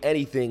probability.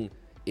 Anything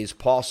is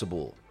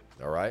possible,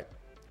 all right?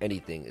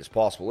 Anything is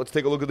possible. Let's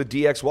take a look at the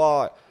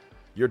DXY,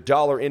 your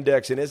dollar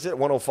index. And is it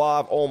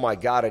 105? Oh, my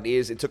God, it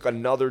is. It took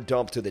another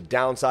dump to the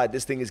downside.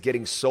 This thing is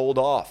getting sold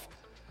off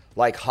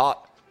like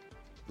hot,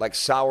 like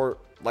sour,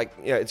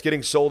 it's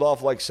getting sold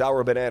off like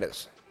sour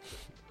bananas.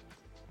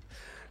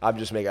 I'm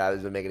just making, that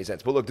doesn't make any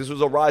sense. But look, this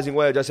was a rising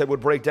wedge. I said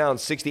would break down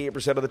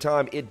 68% of the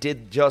time. It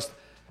did just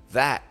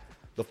that.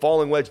 The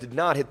falling wedge did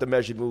not hit the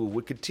measured move,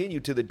 would continue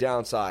to the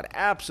downside.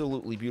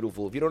 Absolutely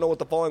beautiful. If you don't know what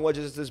the falling wedge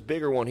is, it's this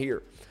bigger one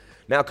here.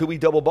 Now, could we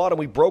double bottom?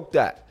 We broke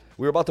that.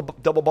 We were about to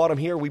double bottom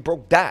here. We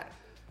broke that.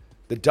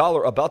 The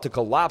dollar about to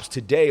collapse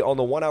today on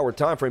the 1 hour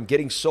time frame,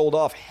 getting sold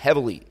off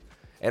heavily.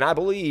 And I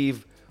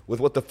believe with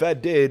what the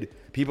Fed did,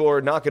 people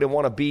are not going to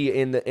want to be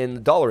in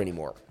the dollar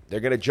anymore. They're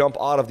going to jump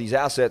out of these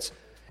assets.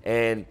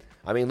 And,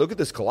 I mean, look at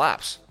this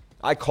collapse.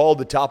 I called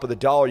the top of the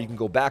dollar. You can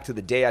go back to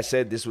the day I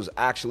said this was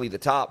actually the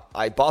top.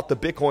 I bought the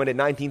Bitcoin at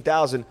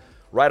 19,000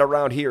 right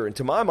around here. And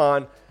to my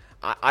mind,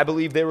 I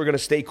believe they were going to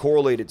stay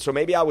correlated. So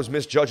maybe I was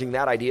misjudging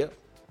that idea.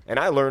 And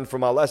I learned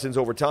from my lessons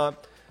over time.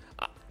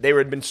 They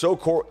had been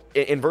so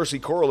inversely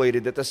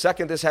correlated that the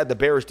second this had the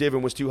bearish div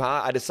and was too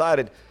high, I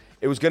decided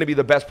it was going to be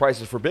the best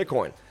prices for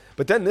Bitcoin.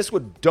 But then this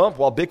would dump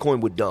while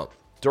Bitcoin would dump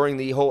during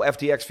the whole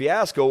FTX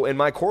fiasco, and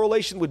my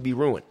correlation would be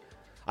ruined.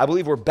 I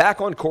believe we're back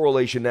on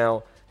correlation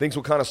now. Things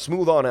will kind of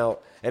smooth on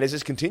out, and as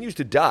this continues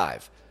to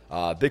dive,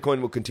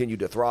 Bitcoin will continue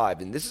to thrive.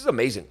 And this is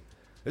amazing.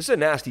 This is a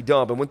nasty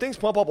dump, and when things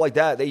pump up like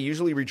that, they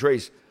usually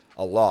retrace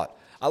a lot.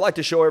 I like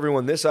to show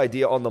everyone this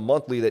idea on the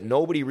monthly that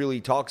nobody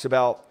really talks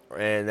about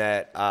and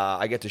that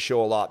I get to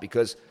show a lot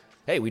because,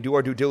 hey, we do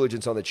our due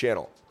diligence on the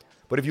channel.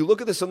 But if you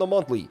look at this on the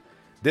monthly,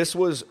 this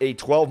was a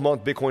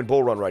 12-month Bitcoin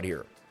bull run right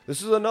here.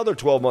 This is another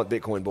 12-month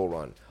Bitcoin bull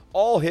run,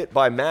 all hit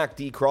by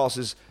MACD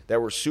crosses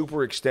that were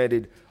super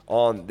extended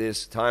on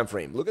this time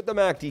frame. Look at the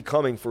MACD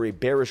coming for a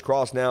bearish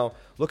cross now.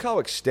 Look how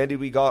extended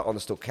we got on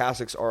the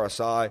Stochastics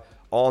RSI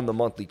on the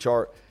monthly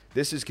chart.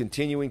 This is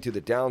continuing to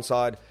the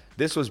downside.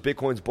 This was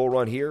Bitcoin's bull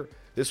run here.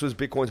 This was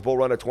Bitcoin's bull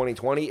run of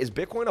 2020. Is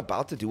Bitcoin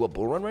about to do a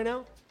bull run right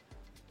now?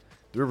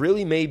 There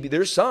really may be,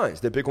 there's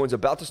signs that Bitcoin's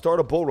about to start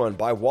a bull run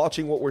by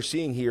watching what we're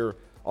seeing here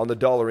on the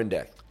dollar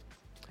index.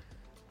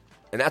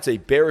 And that's a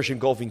bearish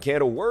engulfing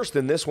candle, worse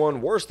than this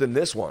one, worse than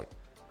this one.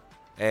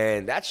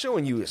 And that's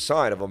showing you a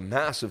sign of a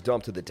massive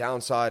dump to the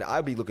downside.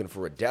 I'd be looking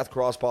for a death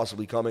cross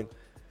possibly coming.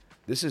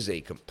 This is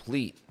a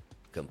complete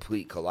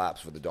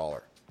collapse for the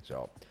dollar.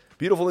 So,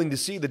 beautiful thing to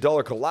see the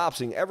dollar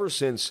collapsing ever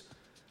since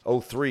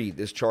 03.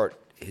 This chart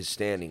is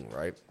standing,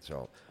 right?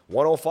 So,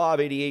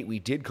 105.88, we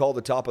did call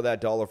the top of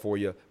that dollar for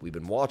you. We've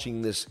been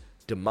watching this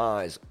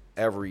demise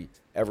ever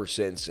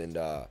since. And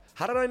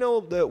how did I know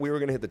that we were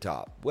going to hit the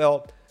top?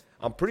 Well,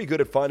 I'm pretty good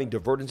at finding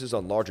divergences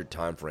on larger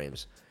time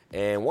frames.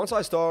 And once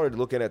I started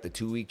looking at the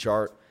 2-week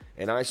chart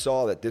and I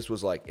saw that this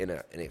was like in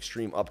an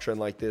extreme uptrend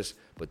like this,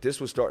 but this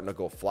was starting to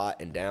go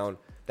flat and down,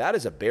 that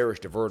is a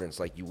bearish divergence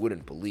like you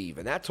wouldn't believe.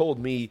 And that told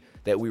me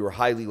that we were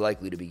highly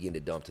likely to begin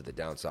to dump to the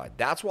downside.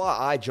 That's why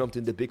I jumped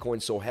into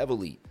Bitcoin so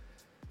heavily.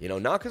 You know,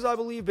 not because I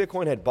believe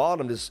Bitcoin had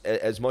bottomed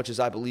as much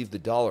as I believe the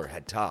dollar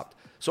had topped.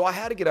 So I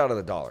had to get out of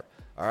the dollar,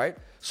 all right?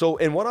 So,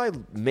 and what I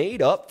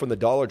made up from the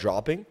dollar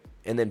dropping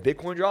and then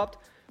Bitcoin dropped,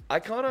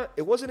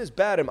 it wasn't as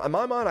bad. In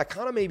my mind, I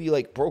kind of maybe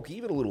like broke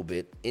even a little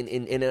bit,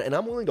 and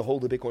I'm willing to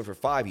hold the Bitcoin for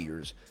 5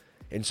 years.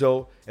 And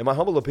so, in my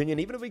humble opinion,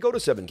 even if we go to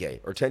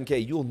 7K or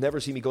 10K, you'll never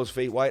see me go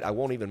fade white. I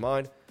won't even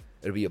mind.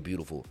 It'll be a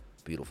beautiful,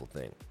 beautiful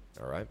thing,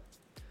 all right?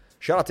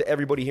 Shout out to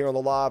everybody here on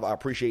the live. I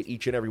appreciate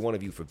each and every one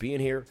of you for being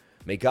here.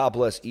 May God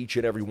bless each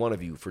and every one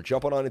of you for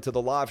jumping on into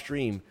the live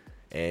stream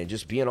and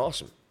just being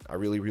awesome. I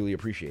really, really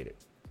appreciate it,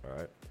 all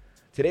right?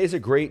 Today is a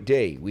great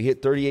day. We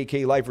hit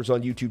 38K lifers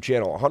on YouTube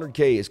channel.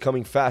 100K is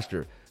coming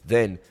faster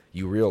than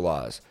you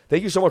realize.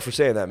 Thank you so much for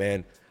saying that,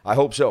 man. I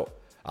hope so.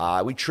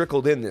 We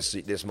trickled in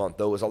this month,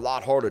 though. It was a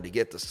lot harder to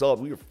get the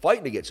subs. We were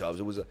fighting to get subs.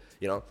 It was,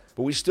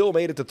 but we still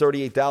made it to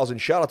 38,000.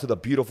 Shout out to the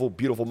beautiful,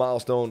 beautiful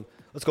milestone.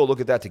 Let's go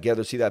look at that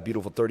together, see that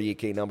beautiful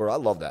 38K number. I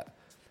love that.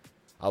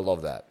 I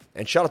love that.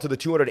 And shout out to the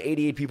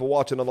 288 people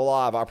watching on the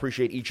live. I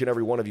appreciate each and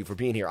every one of you for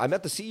being here. I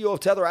met the CEO of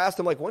Tether. I asked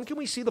him, when can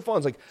we see the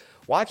funds?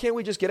 Why can't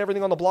we just get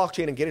everything on the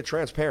blockchain and get it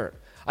transparent?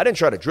 I didn't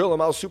try to drill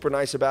him. I was super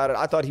nice about it.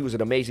 I thought he was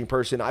an amazing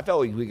person. I felt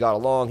like we got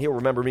along. He'll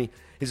remember me.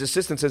 His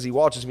assistant says he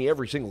watches me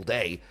every single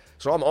day.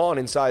 So I'm on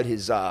inside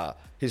his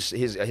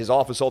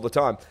office all the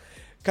time.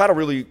 Kind of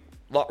really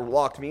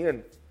locked me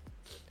in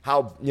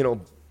how,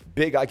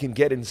 big I can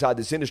get inside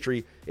this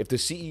industry. If the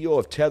CEO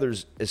of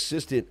Tether's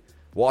assistant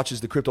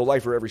watches the Crypto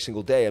Lifer every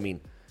single day,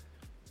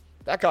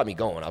 that got me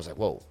going. I was like,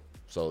 whoa.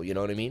 So, you know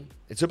what I mean?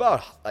 It's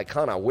about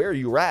kind of where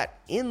you're at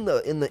in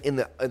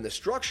the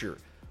structure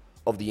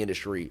of the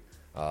industry.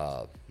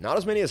 Not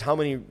as many as how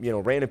many,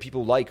 random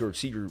people like or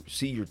see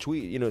your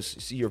tweet,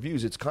 see your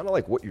views. It's kind of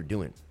like what you're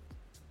doing.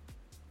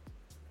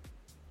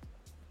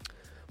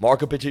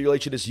 Market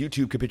capitulation is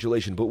YouTube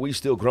capitulation, but we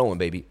still growing,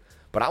 baby.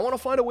 But I want to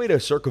find a way to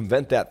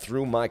circumvent that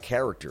through my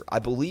character. I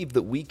believe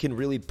that we can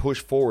really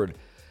push forward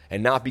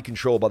and not be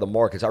controlled by the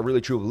markets. I really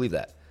truly believe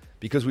that.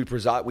 Because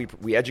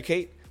we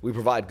educate, we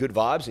provide good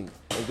vibes and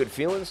good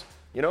feelings,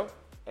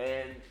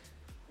 And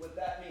with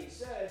that being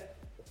said,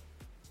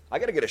 I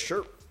got to get a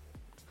shirt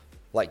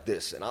like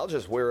this, and I'll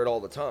just wear it all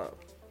the time.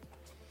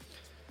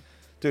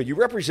 Dude, you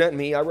represent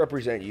me, I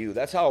represent you.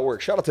 That's how it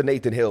works. Shout out to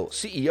Nathan Hill,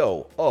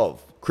 CEO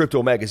of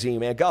Crypto Magazine,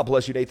 man. God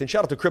bless you, Nathan.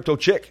 Shout out to Crypto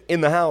Chick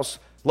in the house.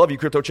 Love you,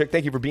 Crypto Chick.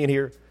 Thank you for being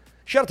here.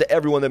 Shout out to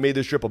everyone that made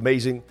this trip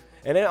amazing.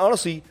 And then,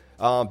 honestly,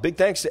 big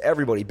thanks to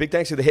everybody. Big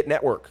thanks to the Hit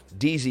Network,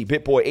 DZ,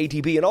 BitBoy,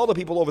 ATB, and all the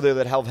people over there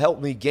that have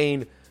helped me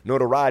gain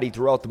notoriety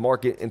throughout the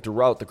market and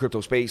throughout the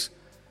crypto space.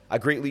 I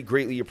greatly,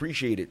 greatly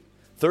appreciate it.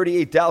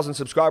 38,000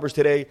 subscribers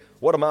today.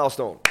 What a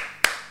milestone.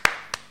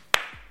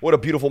 What a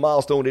beautiful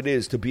milestone it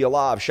is to be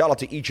alive. Shout out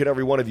to each and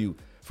every one of you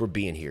for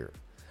being here.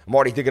 I'm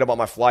already thinking about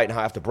my flight and how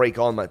I have to break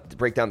down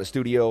the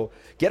studio.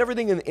 Get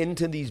everything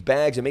into these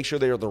bags and make sure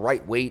they're the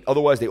right weight.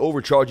 Otherwise, they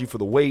overcharge you for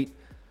the weight.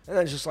 And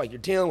then it's just like you're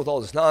dealing with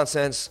all this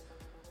nonsense.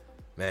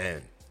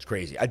 Man, it's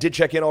crazy. I did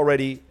check in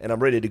already, and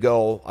I'm ready to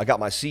go. I got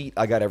my seat.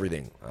 I got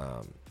everything.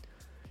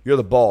 You're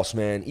the boss,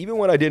 man. Even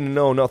when I didn't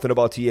know nothing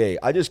about TA,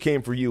 I just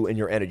came for you and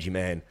your energy,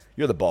 man.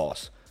 You're the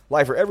boss.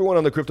 Lifer, everyone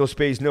on the crypto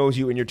space knows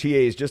you, and your TA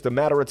is just a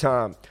matter of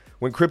time.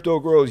 When crypto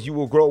grows, you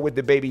will grow with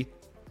it, baby.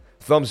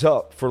 Thumbs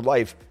up for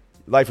life.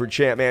 Lifer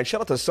champ, man.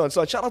 Shout out to Sun.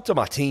 Shout out to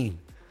my team.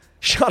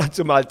 Shout out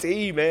to my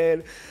team,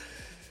 man.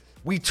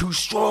 We too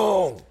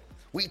strong.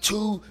 We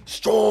too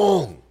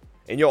strong.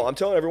 And yo, I'm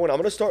telling everyone, I'm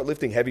going to start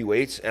lifting heavy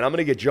weights, and I'm going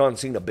to get John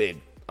Cena big.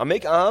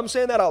 I'm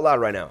saying that out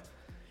loud right now.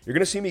 You're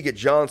going to see me get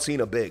John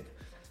Cena big.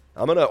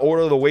 I'm going to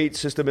order the weight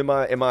system in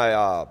my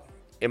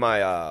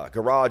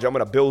garage. I'm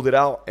going to build it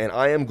out, and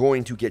I am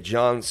going to get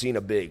John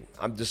Cena big.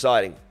 I'm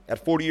deciding.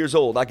 At 40 years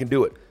old, I can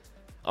do it.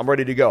 I'm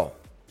ready to go.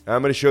 And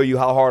I'm going to show you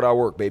how hard I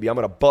work, baby. I'm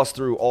going to bust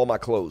through all my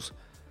clothes.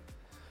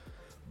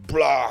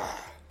 Blah.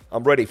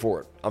 I'm ready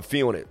for it. I'm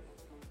feeling it.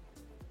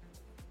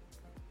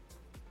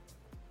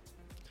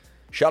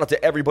 Shout out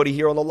to everybody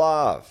here on the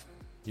live.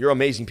 You're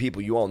amazing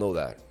people. You all know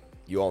that.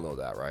 You all know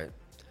that, right?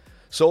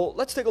 So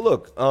let's take a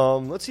look.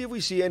 Let's see if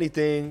we see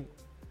anything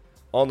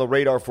on the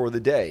radar for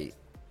the day.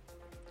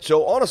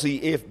 So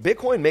honestly, if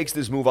Bitcoin makes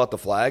this move out the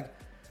flag,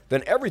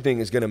 then everything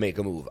is going to make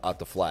a move out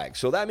the flag.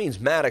 So that means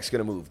Matic's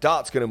going to move.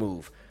 Dot's going to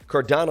move.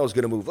 Cardano's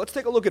going to move. Let's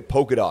take a look at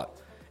Polkadot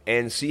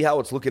and see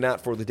how it's looking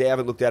at for the day. I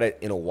haven't looked at it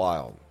in a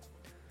while.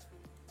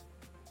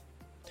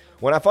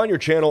 When I found your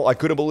channel, I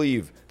couldn't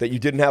believe that you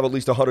didn't have at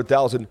least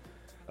 100,000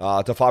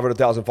 to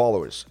 500,000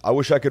 followers. I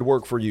wish I could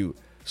work for you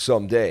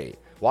someday.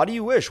 Why do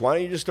you wish? Why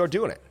don't you just start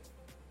doing it?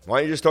 Why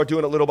don't you just start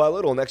doing it little by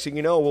little? Next thing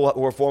you know,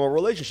 we'll form a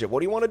relationship.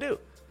 What do you want to do?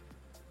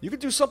 You could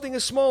do something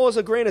as small as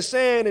a grain of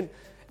sand, and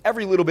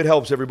every little bit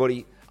helps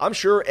everybody. I'm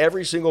sure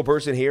every single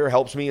person here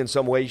helps me in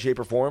some way, shape,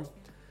 or form.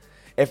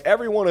 If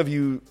every one of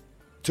you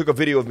took a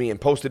video of me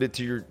and posted it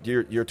to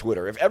your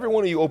Twitter, if every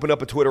one of you opened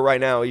up a Twitter right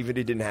now, even if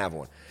you didn't have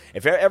one,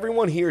 if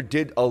everyone here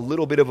did a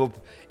little bit of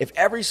if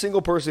every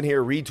single person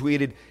here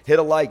retweeted, hit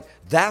a like,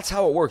 that's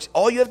how it works.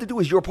 All you have to do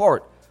is your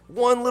part.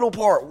 One little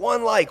part,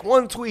 one like,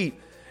 one tweet.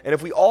 And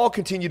if we all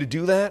continue to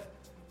do that,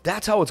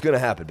 that's how it's going to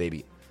happen,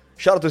 baby.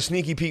 Shout out to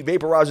Sneaky Pete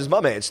Vaporizers,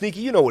 my man. Sneaky,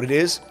 you know what it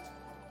is.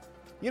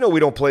 You know we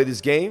don't play this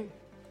game.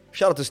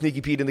 Shout out to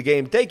Sneaky Pete in the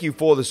game. Thank you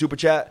for the super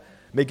chat.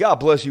 May God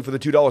bless you for the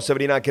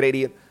 $2.79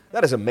 Canadian.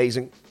 That is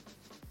amazing.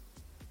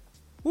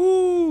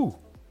 Woo!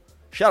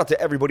 Shout out to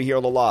everybody here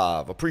on the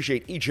live.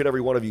 Appreciate each and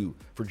every one of you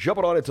for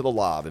jumping on into the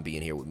live and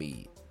being here with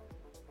me.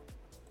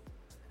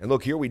 And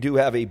look, here we do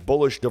have a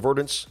bullish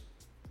divergence.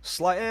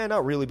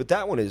 Not really, but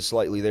that one is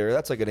slightly there.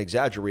 That's like an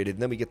exaggerated,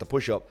 and then we get the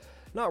push-up.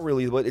 Not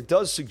really, but it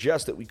does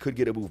suggest that we could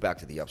get a move back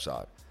to the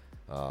upside.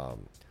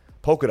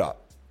 Polkadot,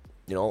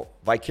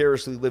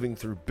 vicariously living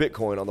through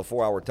Bitcoin on the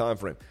 4-hour time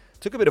frame.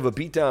 Took a bit of a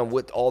beatdown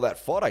with all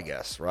that FUD, I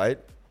guess, right?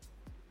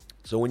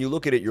 So when you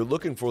look at it, you're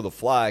looking for the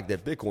flag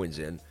that Bitcoin's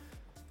in.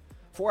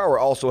 4-hour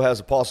also has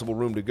a possible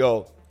room to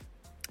go.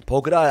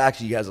 Polkadot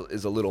actually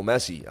is a little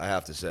messy, I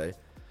have to say.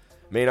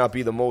 May not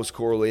be the most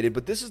correlated,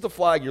 but this is the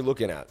flag you're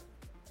looking at.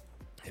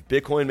 If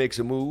Bitcoin makes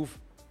a move,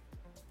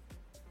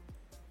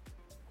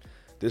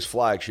 this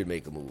flag should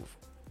make a move.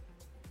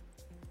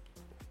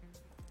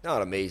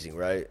 Not amazing,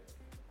 right?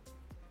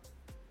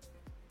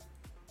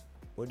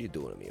 What are you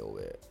doing to me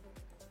over there?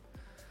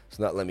 It's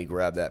not letting me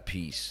grab that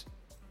piece.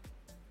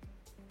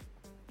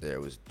 There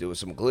was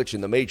some glitch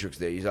in the matrix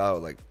there. He's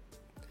out like,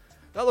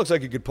 that looks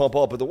like it could pump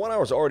up, but the 1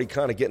 hour is already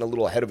kind of getting a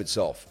little ahead of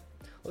itself.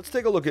 Let's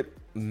take a look at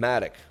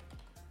Matic.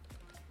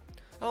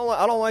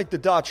 I don't like the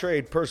dot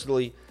trade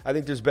personally. I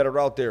think there's better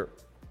out there.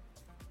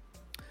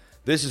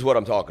 This is what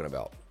I'm talking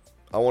about.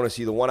 I want to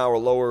see the 1 hour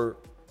lower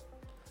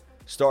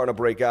starting to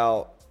break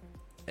out,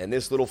 and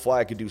this little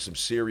flag could do some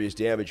serious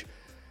damage.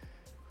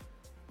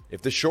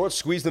 If the shorts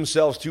squeeze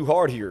themselves too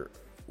hard here,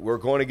 we're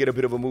going to get a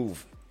bit of a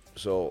move.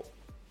 So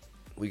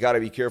we got to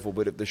be careful.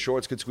 But if the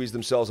shorts could squeeze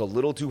themselves a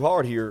little too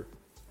hard here,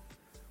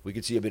 we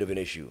could see a bit of an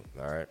issue.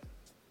 All right.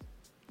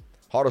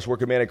 Hardest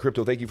working man in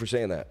crypto. Thank you for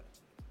saying that.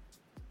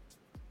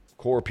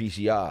 Core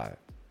PCI.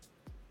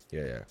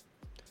 Yeah.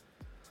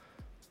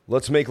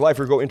 Let's make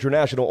Lifer go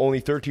international.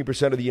 Only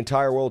 13% of the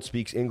entire world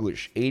speaks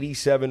English.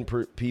 87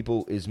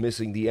 people is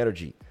missing the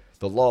energy,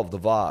 the love, the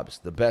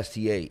vibes, the best TA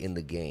in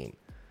the game.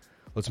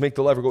 Let's make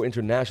the Lifer go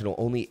international.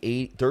 Only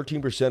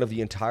 13% of the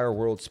entire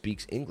world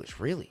speaks English.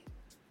 Really?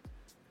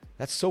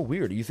 That's so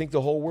weird. You think the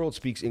whole world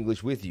speaks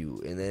English with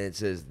you, and then it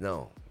says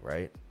no,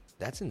 right?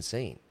 That's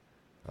insane.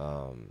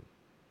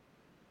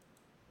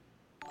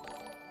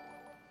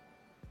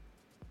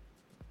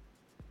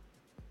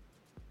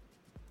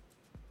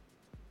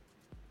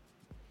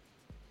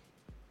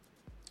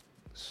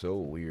 So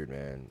weird,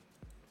 man.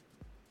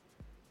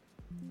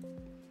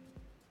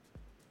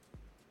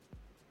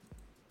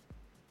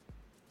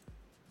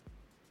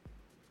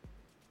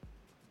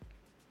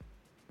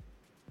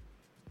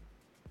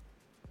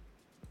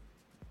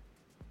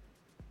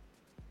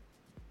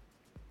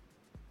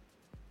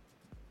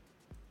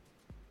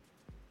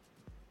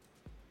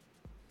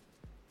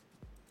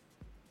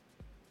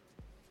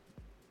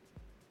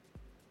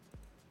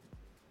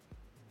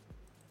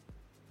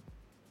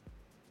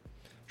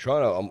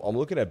 I'm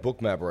looking at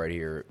Bookmap right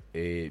here.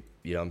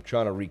 I'm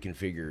trying to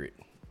reconfigure it.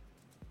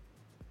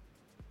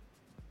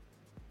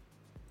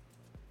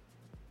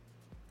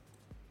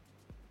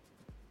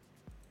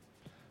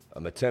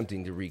 I'm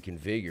attempting to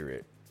reconfigure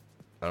it.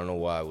 I don't know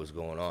why it was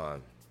going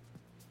on.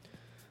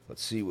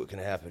 Let's see what can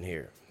happen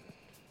here.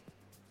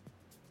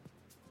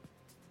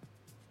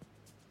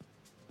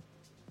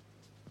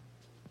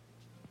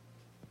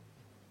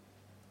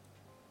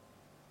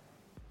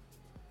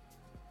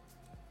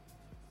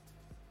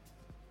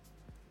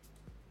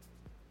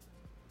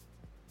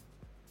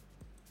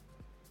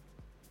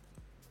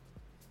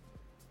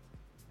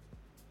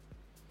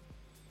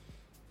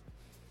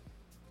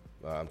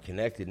 I'm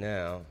connected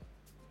now.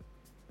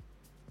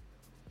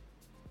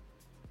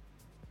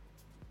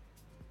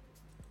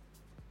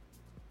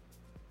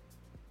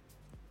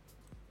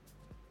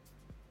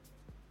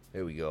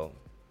 There we go.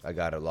 I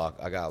got it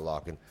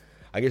locking.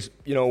 I guess,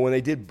 when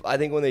they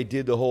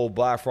did the whole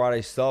Black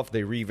Friday stuff,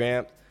 they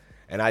revamped,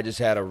 and I just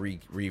had to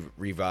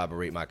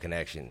revibrate my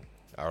connection.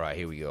 All right,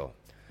 here we go.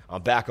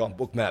 I'm back on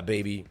Bookmap,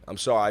 baby. I'm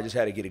sorry, I just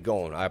had to get it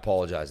going. I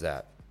apologize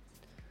that.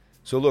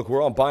 So look,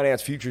 we're on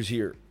Binance Futures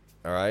here,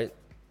 all right?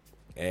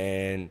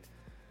 And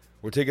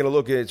we're taking a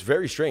look at it's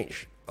very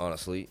strange,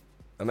 honestly.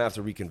 I'm going to have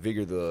to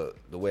reconfigure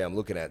the way I'm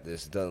looking at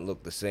this. It doesn't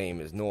look the same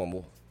as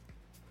normal.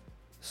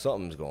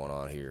 Something's going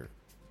on here.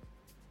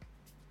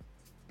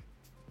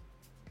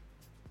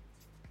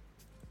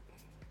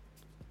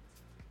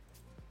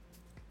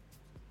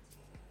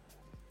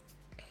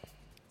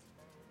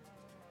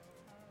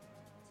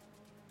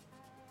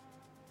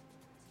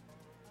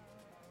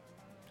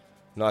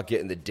 Not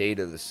getting the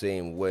data the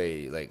same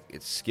way, like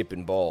it's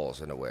skipping balls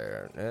in a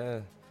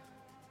way.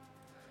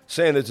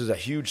 Saying this is a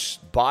huge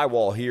buy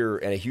wall here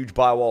and a huge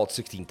buy wall at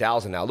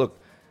 16,000 now. Look,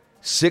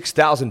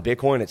 6,000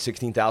 Bitcoin at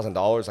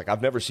 $16,000. Like,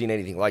 I've never seen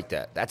anything like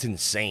that. That's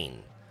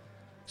insane.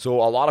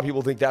 So a lot of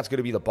people think that's going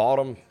to be the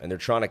bottom, and they're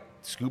trying to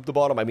scoop the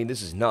bottom. I mean,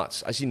 this is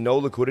nuts. I see no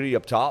liquidity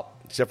up top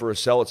except for a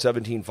sell at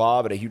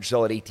 17.5 and a huge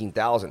sell at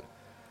 18,000.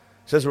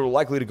 Says we're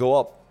likely to go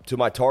up to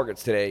my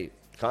targets today.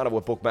 Kind of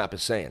what Bookmap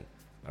is saying.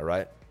 All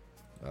right.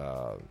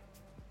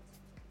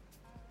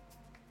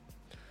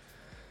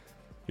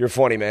 You're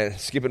funny, man.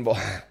 Skipping ball.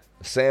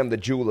 Sam the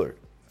jeweler.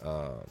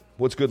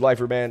 What's good,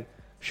 lifer, man?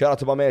 Shout out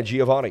to my man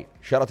Giovanni.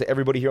 Shout out to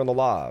everybody here on the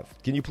live.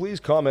 Can you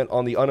please comment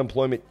on the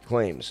unemployment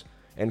claims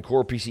and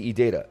core PCE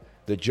data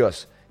that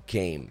just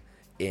came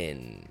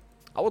in?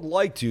 I would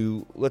like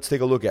to. Let's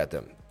take a look at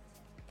them.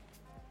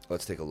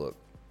 Let's take a look.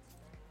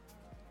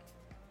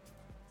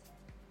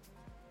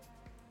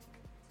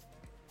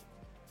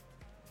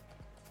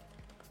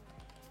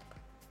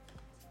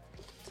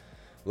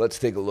 Let's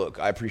take a look.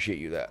 I appreciate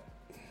you that.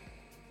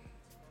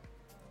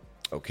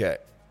 Okay.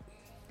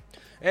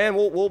 And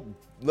we'll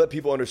let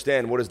people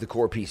understand what is the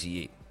core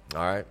PCE.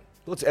 All right.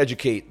 Let's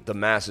educate the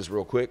masses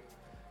real quick.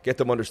 Get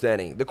them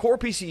understanding. The core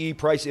PCE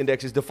price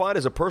index is defined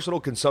as a personal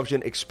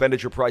consumption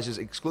expenditure prices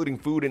excluding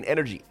food and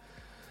energy.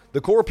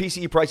 The core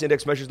PCE price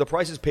index measures the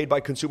prices paid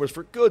by consumers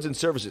for goods and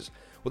services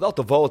without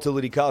the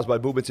volatility caused by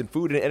movements in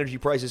food and energy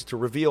prices to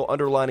reveal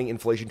underlying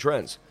inflation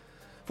trends.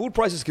 Food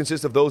prices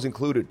consist of those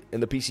included in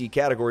the PCE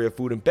category of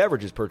food and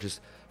beverages purchased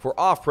for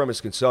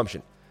off-premise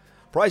consumption.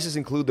 Prices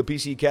include the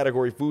PCE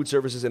category food,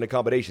 services, and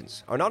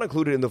accommodations are not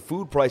included in the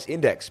food price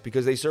index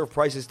because they serve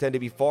prices tend to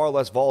be far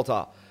less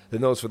volatile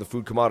than those for the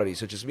food commodities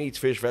such as meats,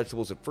 fish,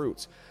 vegetables, and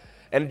fruits.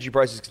 Energy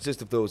prices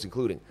consist of those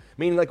including.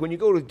 Meaning like when you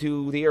go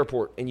to the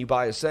airport and you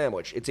buy a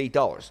sandwich, it's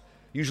 $8.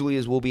 Usually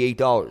it will be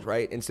 $8,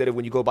 right? Instead of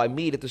when you go buy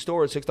meat at the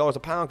store, it's $6 a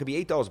pound, could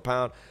be $8 a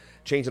pound.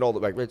 Changing all the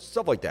like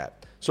stuff like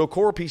that. So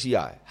core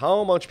PCI,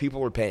 how much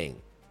people are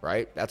paying,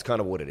 right? That's kind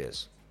of what it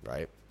is,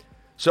 right?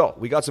 So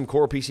we got some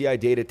core PCI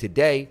data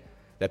today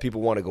that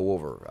people want to go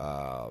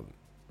over.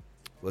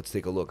 Let's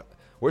take a look.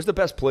 Where's the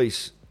best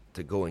place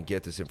to go and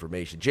get this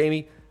information?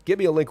 Jamie, give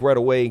me a link right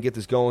away and get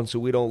this going so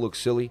we don't look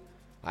silly.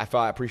 I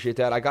appreciate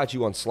that. I got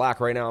you on Slack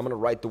right now. I'm going to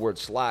write the word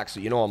Slack so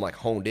you know I'm like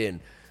honed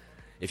in.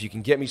 If you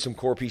can get me some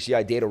core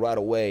PCI data right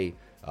away,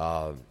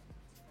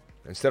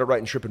 instead of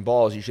writing tripping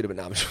balls, you should have been...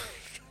 No,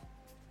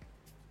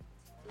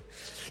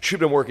 should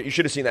have been working. You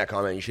should have seen that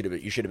comment. You should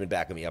have been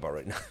backing me up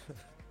already.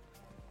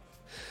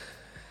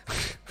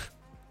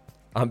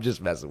 I'm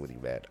just messing with you,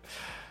 man.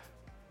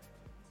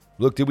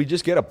 Look, did we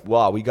just get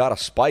we got a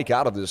spike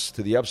out of this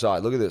to the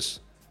upside. Look at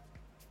this.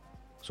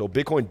 So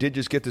Bitcoin did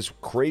just get this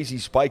crazy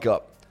spike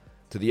up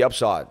to the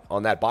upside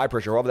on that buy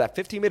pressure. However, that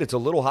 15 minutes a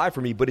little high for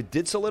me, but it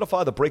did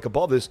solidify the break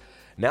above this.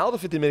 Now the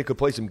 15 minute could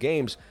play some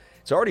games.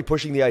 It's already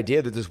pushing the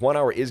idea that this 1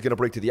 hour is going to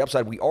break to the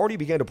upside. We already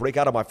began to break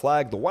out of my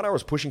flag. The 1 hour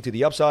is pushing to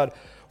the upside.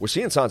 We're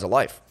seeing signs of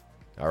life.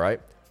 All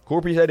right.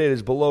 Core headed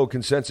is below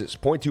consensus,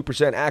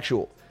 0.2%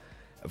 actual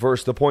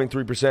versus the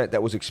 0.3%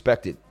 that was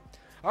expected.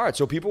 All right.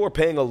 So people are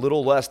paying a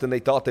little less than they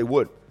thought they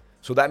would.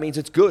 So that means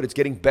it's good. It's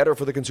getting better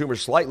for the consumer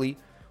slightly,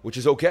 which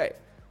is okay,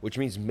 which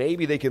means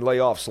maybe they can lay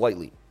off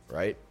slightly,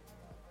 right?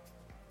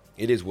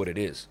 It is what it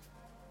is.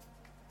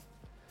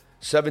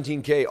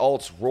 17K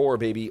alts roar,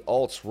 baby.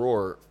 Alts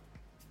roar.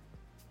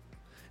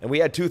 And we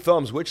had two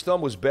thumbs. Which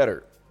thumb was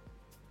better?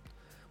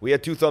 We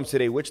had two thumbs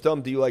today. Which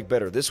thumb do you like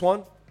better? This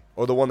one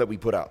or the one that we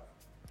put out?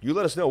 You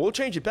let us know. We'll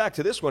change it back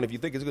to this one if you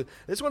think it's good.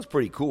 This one's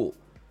pretty cool.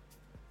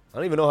 I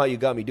don't even know how you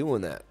got me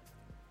doing that.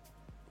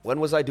 When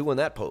was I doing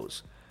that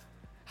pose?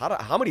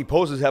 How many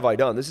poses have I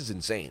done? This is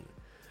insane.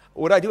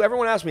 What I do,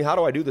 everyone asks me, how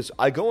do I do this?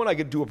 I go and I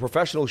get do a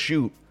professional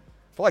shoot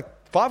for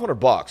like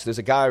 $500. There's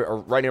a guy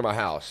right near my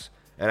house,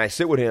 and I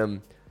sit with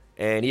him,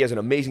 and he has an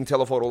amazing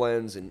telephoto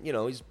lens, and, you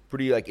know, he's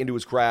pretty, like, into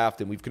his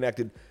craft, and we've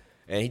connected,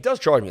 and he does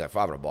charge me like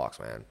 $500,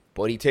 man.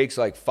 But he takes,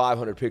 like,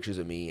 500 pictures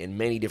of me in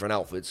many different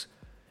outfits,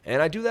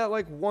 and I do that,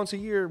 like, once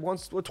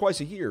or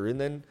twice a year,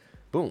 and then,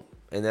 boom.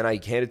 And then I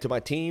hand it to my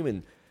team,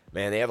 and,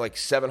 man, they have, like,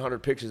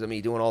 700 pictures of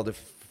me doing all the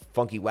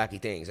funky,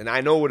 wacky things. And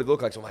I know what it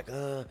looked like, so I'm like,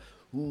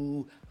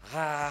 ooh,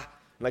 ah.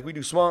 Like, we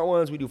do smart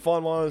ones, we do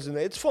fun ones, and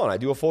it's fun. I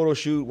do a photo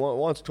shoot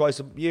once or twice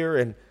a year,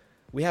 and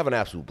we have an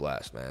absolute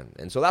blast, man.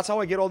 And so that's how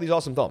I get all these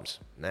awesome thumbs.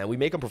 Man, we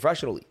make them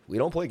professionally. We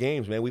don't play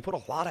games, man. We put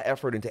a lot of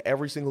effort into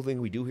every single thing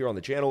we do here on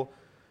the channel.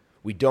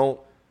 We don't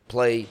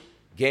play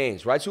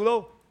games. Right,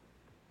 Sulo?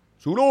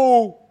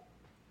 Sulo!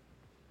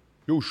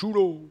 Yo,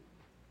 Sulo!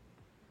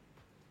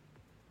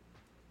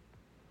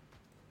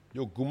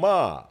 Yo,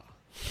 Guma!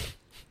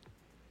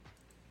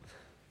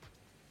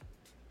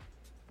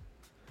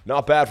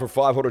 Not bad for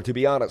 500, to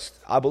be honest.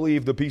 I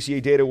believe the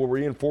PCA data will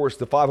reinforce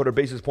the 500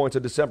 basis points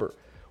in December,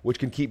 which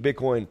can keep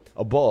Bitcoin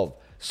above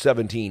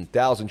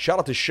 17,000. Shout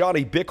out to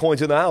Shotty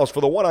Bitcoins in the house for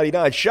the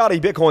 199.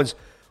 Shotty Bitcoins.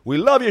 We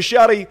love you,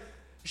 Shotty.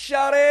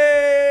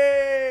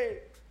 Shotty!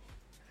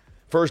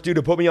 First dude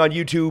to put me on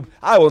YouTube.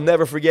 I will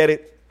never forget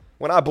it.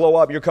 When I blow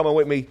up, you're coming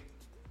with me.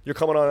 You're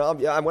coming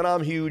on. When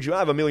I'm huge, I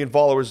have 1 million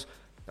followers.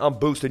 I'm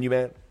boosting you,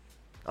 man.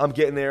 I'm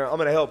getting there. I'm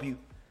going to help you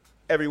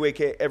every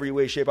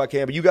way, shape I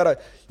can. But you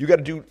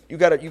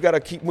gotta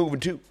keep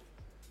moving too.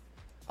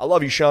 I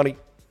love you, Shani.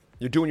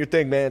 You're doing your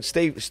thing, man.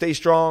 Stay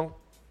strong.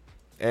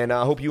 And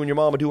I hope you and your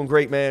mom are doing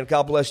great, man.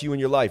 God bless you in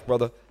your life,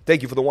 brother.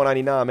 Thank you for the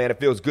 199, man. It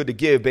feels good to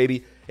give,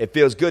 baby. It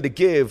feels good to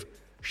give.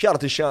 Shout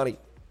out to Shani.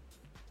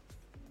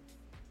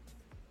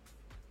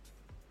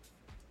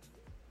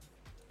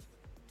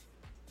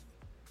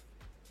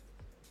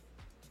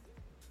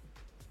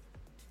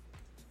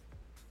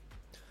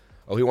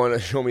 Oh, he wanted to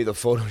show me the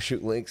photo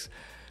shoot links?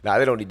 Nah,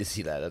 they don't need to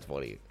see that. That's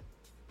funny.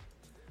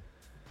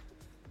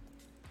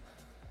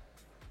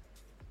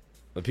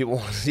 But people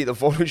want to see the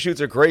photo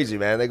shoots are crazy,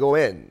 man. They go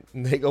in.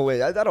 I don't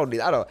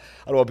know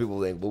what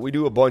people think, but we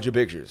do a bunch of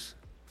pictures.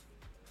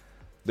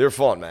 They're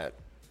fun, man.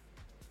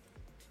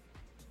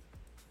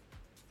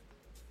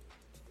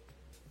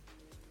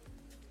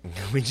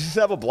 We just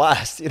have a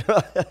blast, you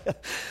know?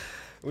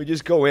 We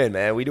just go in,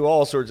 man. We do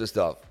all sorts of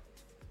stuff.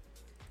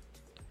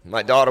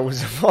 My daughter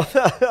was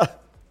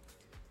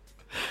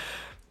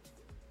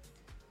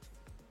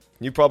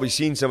You've probably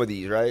seen some of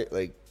these, right?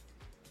 Like,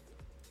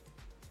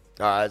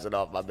 all right, that's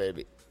enough, my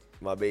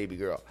baby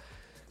girl.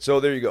 So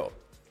there you go.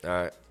 All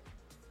right.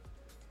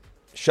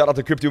 Shout out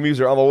to Crypto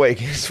Muser. I'm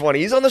awake. It's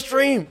funny. He's on the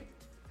stream.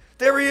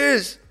 There he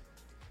is.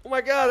 Oh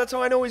my God, that's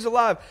how I know he's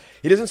alive.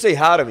 He doesn't say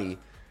hi to me.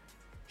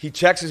 He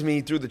texts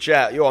me through the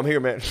chat. Yo, I'm here,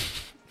 man.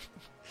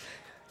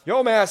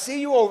 Yo, man, I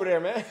see you over there,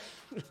 man.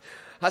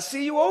 I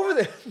see you over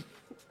there.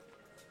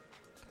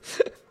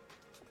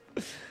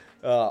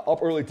 Up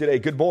early today.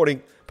 Good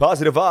morning.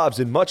 Positive vibes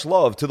and much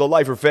love to the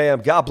Lifer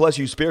fam. God bless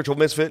you, Spiritual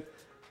Misfit.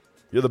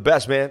 You're the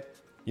best, man.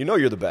 You know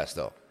you're the best,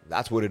 though.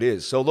 That's what it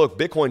is. So, look,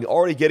 Bitcoin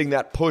already getting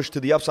that push to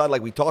the upside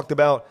like we talked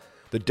about.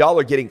 The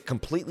dollar getting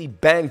completely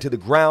banged to the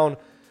ground.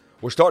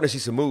 We're starting to see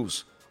some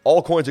moves.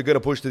 All coins are going to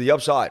push to the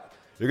upside.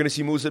 You're going to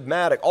see moves at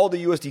Matic, all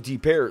the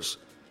USDT pairs.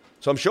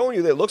 So I'm showing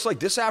you that it looks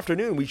like this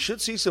afternoon we should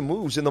see some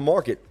moves in the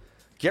market.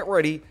 Get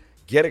ready.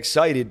 Get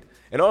excited.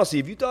 And honestly,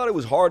 if you thought it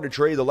was hard to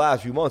trade the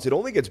last few months, it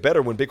only gets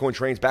better when Bitcoin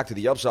trades back to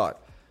the upside.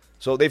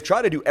 So they've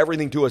tried to do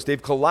everything to us.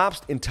 They've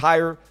collapsed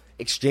entire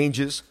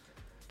exchanges.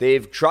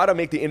 They've tried to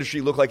make the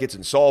industry look like it's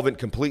insolvent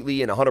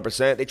completely and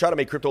 100%. They try to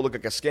make crypto look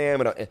like a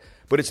scam,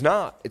 but it's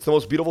not. It's the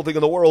most beautiful thing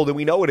in the world, and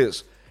we know it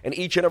is. And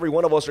each and every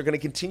one of us are going to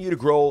continue to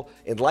grow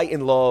in light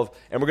and love,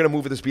 and we're going to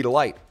move at the speed of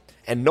light.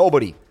 And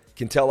nobody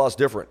can tell us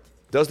different.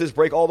 Does this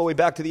break all the way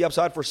back to the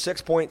upside for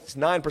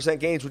 6.9%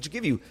 gains, which will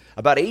give you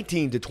about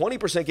 18 to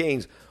 20%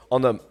 gains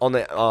on the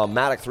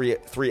Matic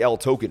 3L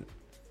token?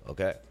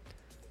 Okay.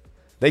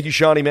 Thank you,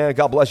 Shawnee, man.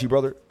 God bless you,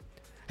 brother.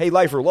 Hey,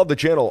 Lifer, love the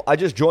channel. I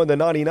just joined the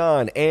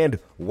 99, and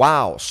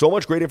wow, so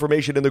much great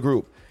information in the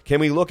group. Can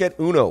we look at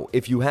Uno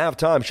if you have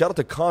time? Shout out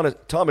to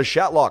Thomas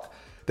Shatlock.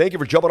 Thank you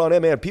for jumping on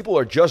in, man. People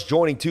are just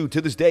joining, too,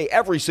 to this day.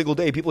 Every single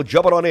day, people are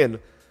jumping on in.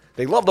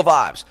 They love the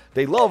vibes.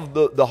 They love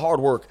the hard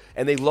work,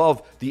 and they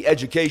love the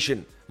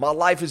education. My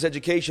life is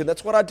education.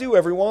 That's what I do,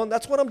 everyone.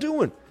 That's what I'm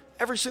doing.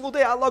 Every single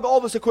day, I lug all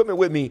this equipment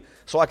with me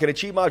so I can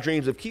achieve my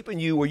dreams of keeping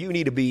you where you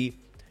need to be.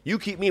 You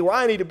keep me where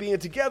I need to be,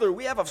 and together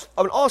we have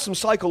an awesome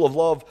cycle of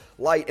love,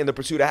 light, and the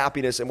pursuit of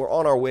happiness, and we're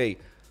on our way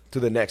to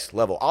the next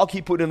level. I'll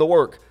keep putting in the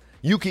work.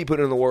 You keep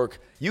putting in the work.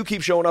 You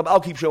keep showing up. I'll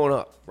keep showing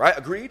up. Right?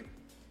 Agreed?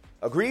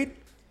 Agreed?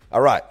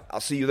 All right. I'll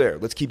see you there.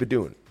 Let's keep it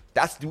doing.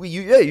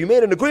 You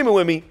made an agreement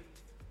with me.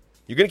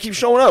 You're going to keep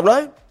showing up,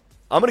 right?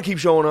 I'm going to keep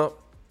showing up,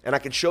 and I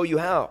can show you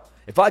how.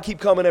 If I keep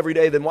coming every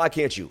day, then why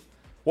can't you?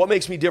 What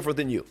makes me different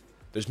than you?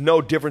 There's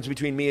no difference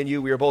between me and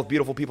you. We are both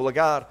beautiful people of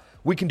God.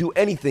 We can do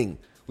anything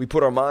we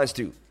put our minds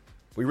to.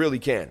 We really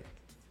can.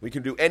 We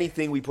can do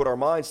anything we put our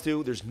minds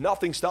to. There's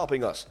nothing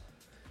stopping us.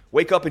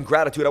 Wake up in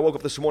gratitude. I woke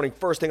up this morning.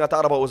 First thing I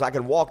thought about was I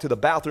can walk to the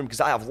bathroom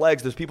because I have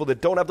legs. There's people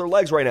that don't have their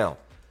legs right now.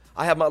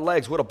 I have my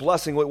legs. What a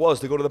blessing it was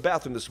to go to the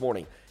bathroom this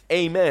morning.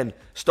 Amen.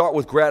 Start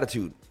with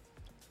gratitude.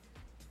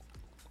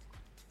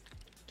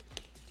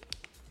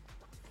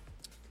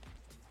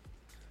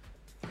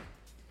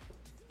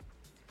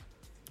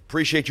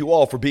 Appreciate you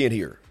all for being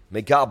here.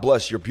 May God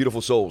bless your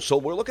beautiful souls. So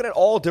we're looking at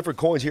all different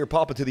coins here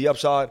popping to the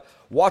upside.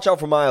 Watch out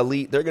for my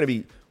elite. They're going to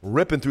be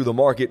ripping through the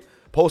market,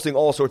 posting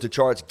all sorts of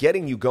charts,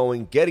 getting you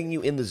going, getting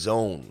you in the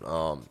zone.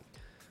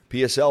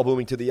 PSL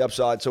booming to the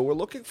upside. So we're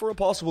looking for a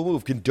possible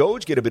move. Can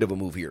Doge get a bit of a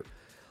move here?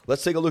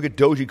 Let's take a look at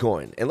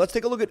Dogecoin. And let's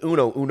take a look at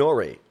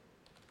Unore.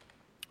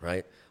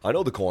 Right? I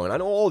know the coin. I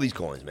know all these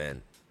coins,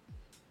 man.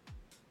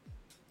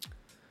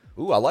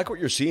 Ooh, I like what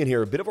you're seeing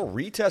here. A bit of a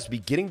retest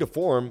beginning to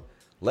form.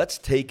 Let's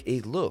take a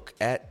look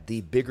at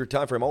the bigger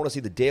time frame. I want to see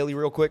the daily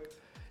real quick.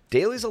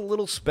 Daily's a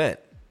little spent,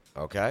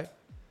 okay?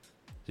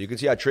 So you can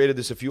see I traded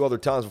this a few other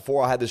times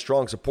before. I had this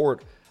strong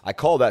support. I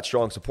call that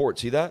strong support.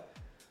 See that?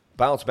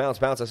 Bounce, bounce,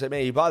 bounce. I said,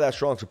 man, you buy that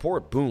strong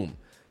support, boom.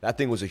 That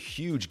thing was a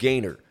huge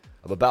gainer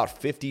of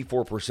about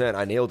 54%.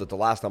 I nailed it the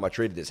last time I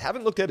traded this.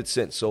 Haven't looked at it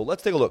since, so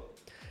let's take a look.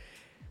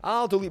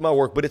 I'll delete my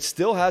work, but it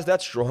still has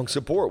that strong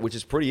support, which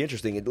is pretty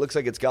interesting. It looks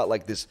like it's got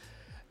like this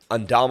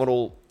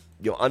undominable,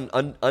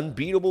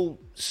 unbeatable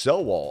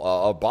sell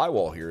wall, a buy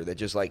wall here that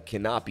just like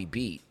cannot be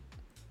beat.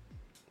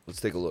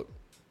 Let's take a look.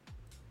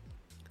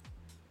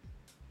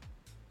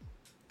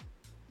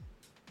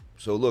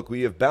 So look,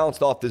 we have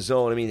bounced off the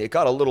zone. I mean, it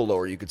got a little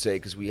lower, you could say,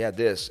 because we had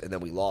this and then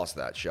we lost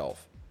that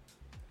shelf.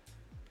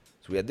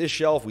 So we had this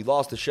shelf, we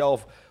lost the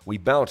shelf, we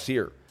bounced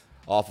here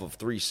off of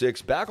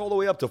 3.6, back all the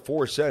way up to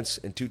 4 cents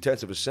and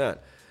 0.2 of a cent.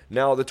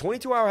 Now, the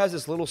 22-hour has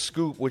this little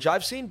scoop, which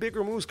I've seen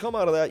bigger moves come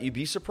out of that. You'd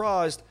be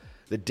surprised.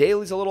 The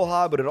daily's a little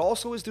high, but it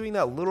also is doing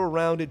that little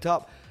rounded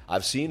top.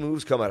 I've seen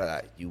moves come out of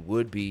that. You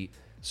would be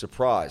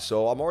surprised.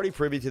 So I'm already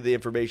privy to the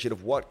information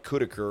of what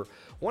could occur.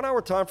 1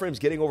 hour time frame's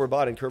getting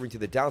overbought and curving to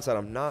the downside.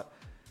 I'm not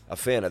a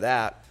fan of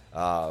that,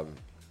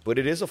 but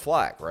it is a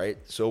flag, right?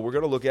 So we're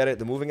going to look at it.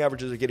 The moving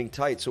averages are getting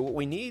tight. So what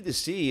we need to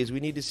see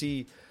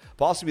is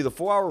possibly the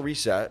 4 hour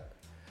reset,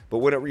 but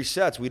when it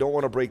resets, we don't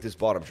want to break this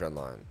bottom trend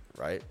line,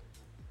 right?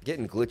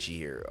 Getting glitchy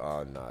here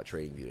on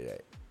TradingView today.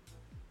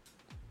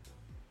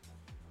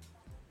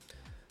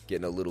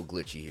 Getting a little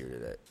glitchy here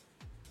today.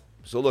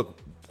 So look,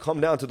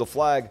 come down to the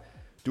flag,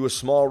 do a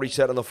small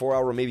reset on the 4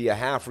 hour, maybe a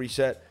half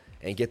reset,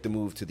 and get the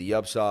move to the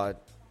upside.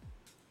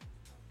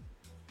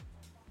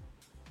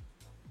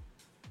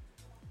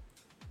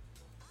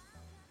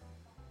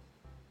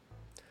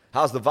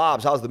 How's the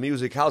vibes? How's the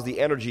music? How's the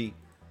energy?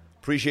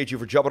 Appreciate you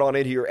for jumping on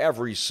in here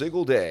every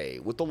single day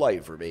with the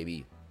Lifer,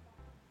 baby.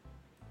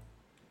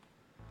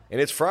 And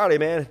it's Friday,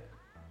 man.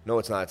 No,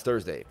 it's not. It's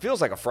Thursday. It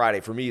feels like a Friday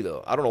for me,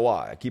 though. I don't know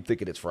why. I keep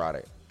thinking it's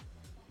Friday.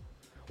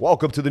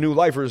 Welcome to the new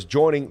Lifers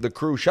joining the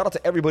crew. Shout out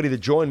to everybody that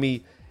joined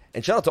me,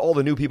 and shout out to all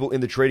the new people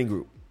in the trading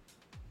group.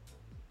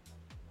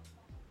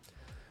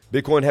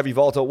 Bitcoin heavy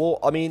volatile. Well,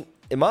 I mean,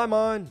 in my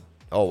mind,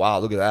 oh, wow,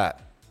 look at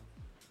that.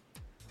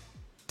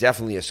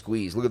 Definitely a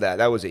squeeze. Look at that.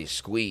 That was a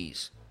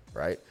squeeze,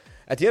 right?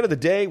 At the end of the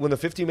day, when the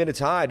 15 minutes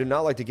high, I do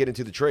not like to get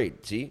into the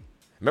trade. See?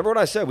 Remember what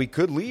I said? We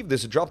could leave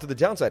this and drop to the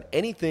downside.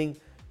 Anything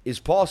is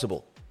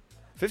possible.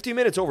 15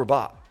 minutes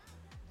overbought.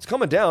 It's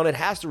coming down. It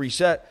has to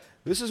reset.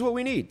 This is what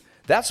we need.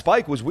 That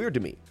spike was weird to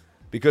me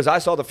because I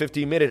saw the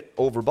 15-minute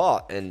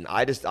overbought, and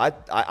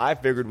I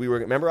figured we were.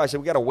 Remember, I said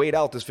we got to wait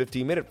out this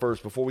 15-minute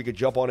first before we could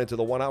jump on into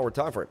the 1 hour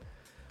time frame.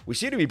 We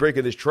seem to be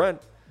breaking this trend.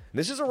 And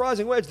this is a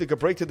rising wedge that could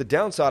break to the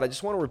downside. I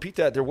just want to repeat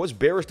that there was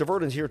bearish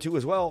divergence here too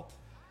as well.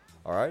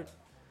 All right,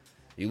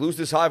 you lose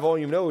this high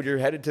volume node, you're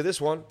headed to this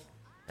one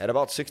at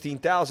about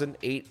 16,000,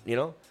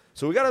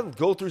 So we got to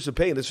go through some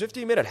pain. This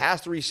 15-minute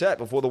has to reset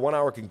before the 1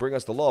 hour can bring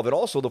us the love, and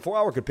also the 4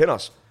 hour could pin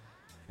us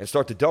and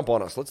start to dump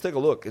on us. Let's take a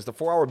look. Is the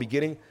 4 hour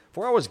beginning?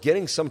 4 hours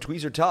getting some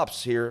tweezer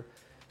tops here,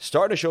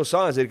 starting to show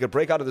signs that it could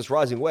break out of this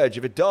rising wedge.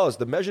 If it does,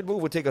 the measured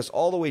move would take us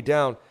all the way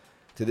down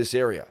to this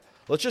area.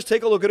 Let's just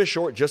take a look at a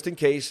short just in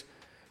case.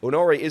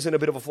 Honore isn't a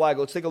bit of a flag.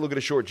 Let's take a look at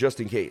a short just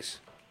in case.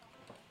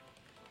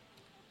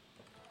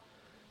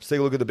 Let's take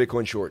a look at the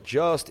Bitcoin short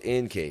just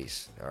in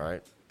case. All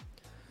right.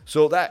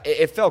 So that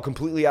it fell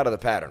completely out of the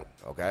pattern,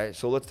 okay?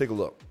 So let's take a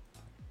look.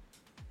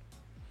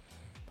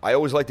 I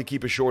always like to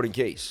keep a short in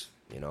case,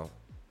 you know.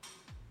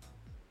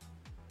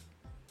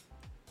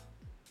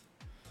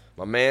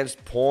 My man's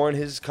pouring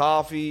his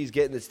coffee. He's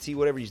getting his tea,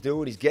 whatever he's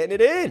doing. He's getting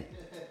it in.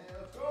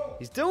 Let's go.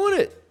 He's doing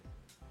it.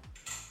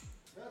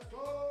 Let's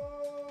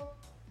go.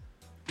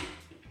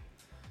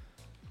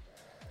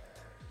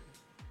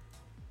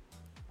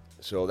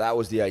 So that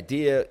was the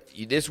idea.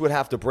 This would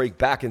have to break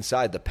back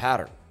inside the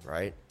pattern,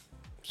 right?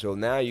 So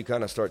now you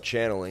kind of start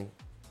channeling.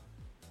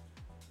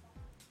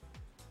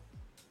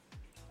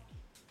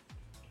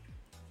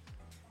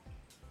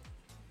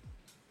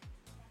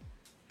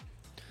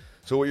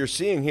 So what you're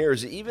seeing here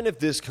is even if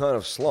this kind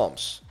of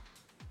slumps,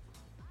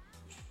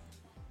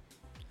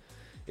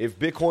 if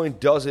Bitcoin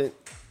doesn't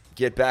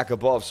get back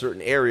above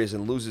certain areas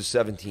and loses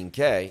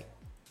 17K,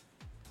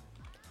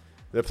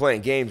 they're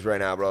playing games right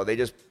now, bro. They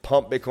just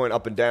pump Bitcoin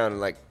up and down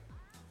and like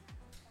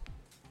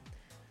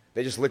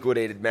they just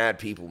liquidated mad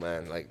people,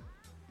 man. Like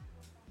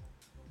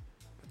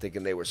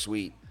thinking they were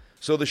sweet.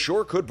 So the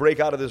short could break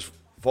out of this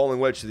falling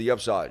wedge to the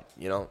upside,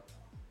 you know?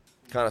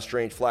 Kind of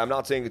strange fly. I'm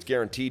not saying it's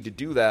guaranteed to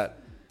do that.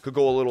 Could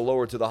go a little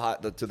lower to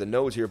the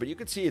nose here, but you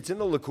can see it's in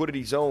the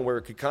liquidity zone where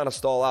it could kind of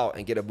stall out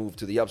and get a move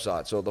to the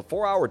upside. So the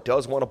 4 hour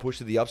does want to push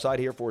to the upside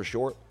here for a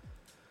short.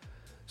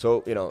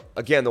 So, you know,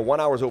 again, the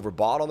 1 hour is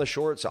overbought on the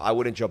short, so I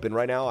wouldn't jump in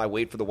right now. I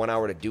wait for the 1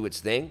 hour to do its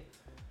thing.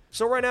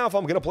 So right now, if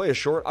I'm going to play a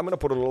short, I'm going to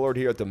put an alert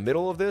here at the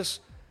middle of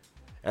this,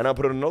 and I'll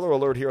put another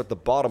alert here at the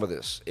bottom of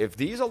this. If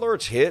these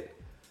alerts hit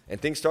and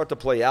things start to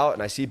play out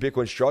and I see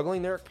Bitcoin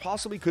struggling, there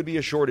possibly could be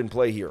a short in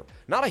play here.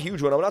 Not a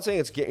huge one. I'm not saying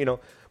it's, you know,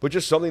 but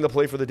just something to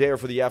play for the day or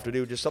for the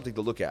afternoon, just something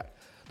to look at.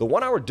 The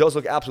 1 hour does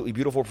look absolutely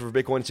beautiful for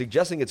Bitcoin,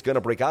 suggesting it's going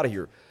to break out of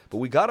here. But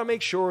we got to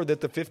make sure that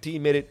the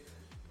 15-minute,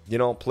 you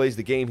know, plays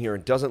the game here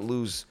and doesn't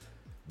lose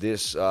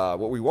this,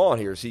 what we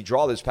want here. See,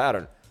 draw this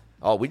pattern.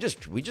 Oh, we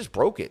just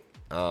broke it.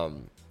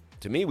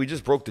 To me, we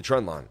just broke the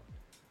trend line.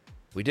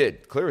 We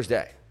did, clear as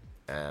day.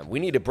 We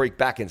need to break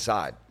back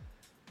inside.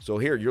 So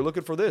here, you're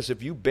looking for this.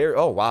 If you bear,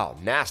 oh, wow,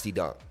 nasty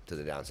dump to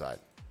the downside.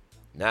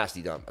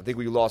 Nasty dump. I think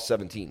we lost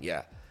 17,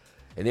 yeah.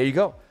 And there you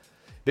go.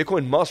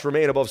 Bitcoin must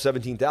remain above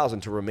 17,000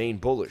 to remain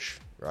bullish,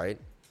 right?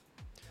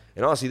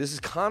 And honestly, this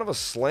is kind of a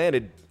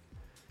slanted,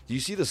 do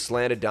you see the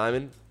slanted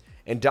diamond?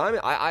 And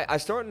diamond, I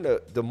starting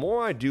to, the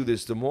more I do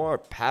this, the more our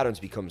patterns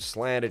become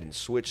slanted and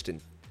switched.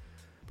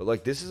 But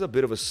like this is a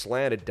bit of a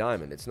slanted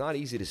diamond. It's not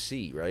easy to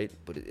see, right?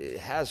 But it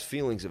has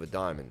feelings of a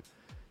diamond.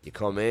 You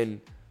come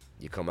in,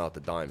 you come out the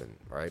diamond,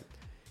 right?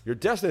 You're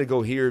destined to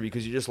go here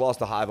because you just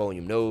lost a high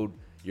volume node.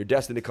 You're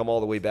destined to come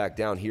all the way back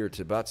down here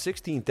to about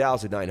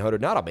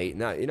 16,900. Not amazing,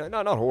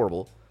 not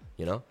horrible,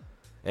 you know.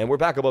 And we're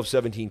back above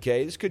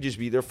 17K. This could just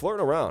be they're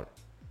flirting around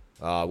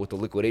with the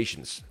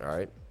liquidations, all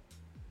right?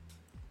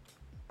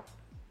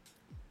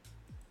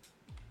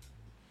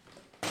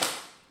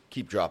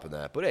 Keep dropping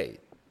that, but hey,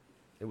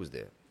 it was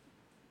there.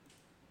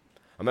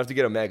 I'm gonna have to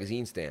get a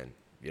magazine stand,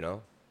 you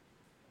know.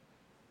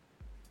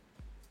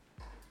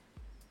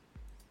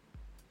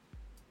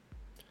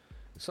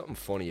 There's something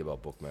funny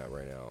about Bookmap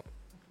right now.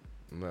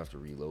 I'm gonna have to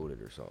reload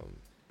it or something.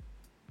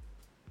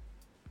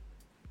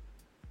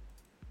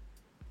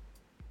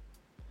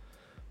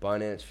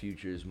 Binance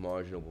futures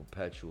marginal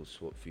perpetual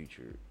swap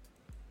future.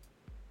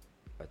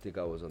 I think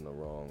I was on the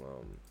wrong.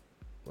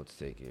 Let's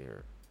take it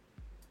here.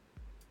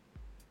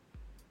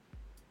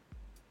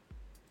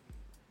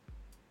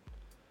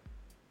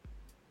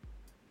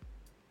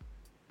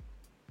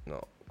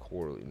 No,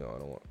 quarterly. No, I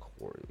don't want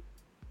quarterly.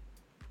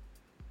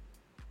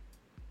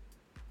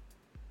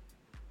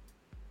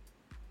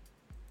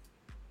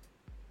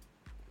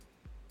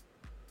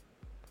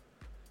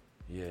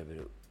 Yeah, but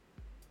it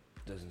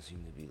doesn't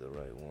seem to be the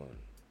right one.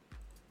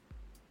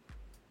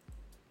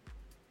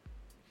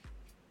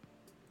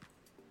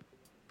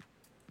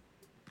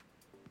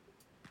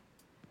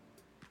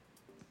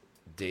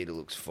 Data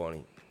looks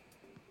funny.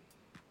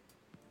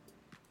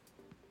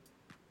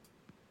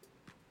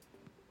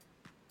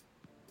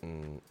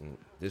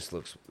 This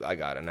looks, I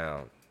got it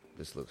now.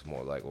 This looks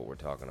more like what we're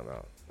talking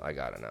about. I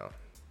got it now.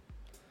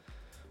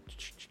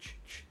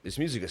 This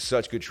music is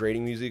such good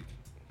trading music.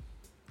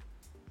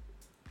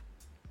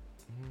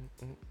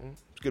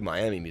 It's good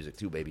Miami music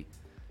too, baby.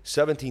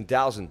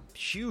 17,000,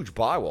 huge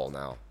buy wall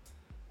now.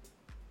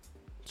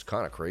 It's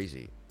kind of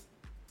crazy.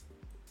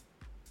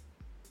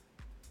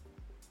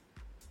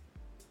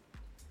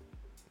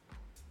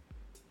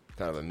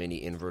 Kind of a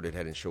mini inverted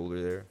head and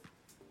shoulder there.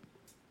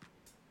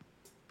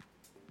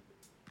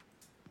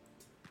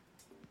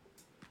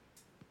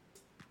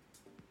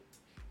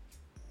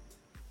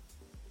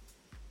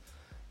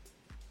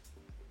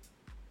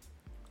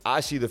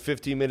 I see the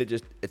 15-minute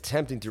just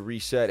attempting to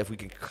reset. If we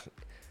can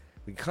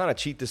kind of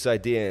cheat this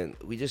idea, and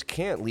we just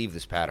can't leave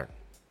this pattern.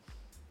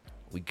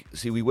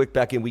 We wick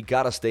back in. We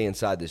got to stay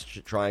inside this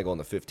triangle on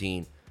the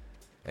 15,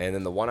 and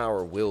then the 1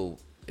 hour will,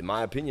 in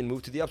my opinion,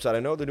 move to the upside.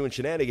 I know they're doing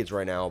shenanigans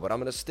right now, but I'm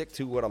going to stick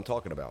to what I'm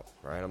talking about.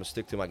 Right? I'm going to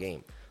stick to my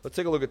game. Let's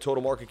take a look at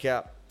total market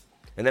cap,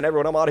 and then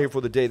everyone, I'm out of here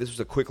for the day. This was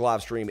a quick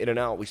live stream, in and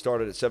out. We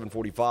started at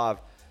 7:45.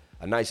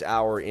 a nice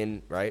hour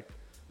in, right?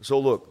 So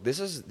look, this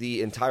is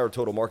the entire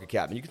total market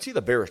cap. And you can see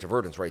the bearish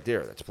divergence right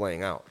there that's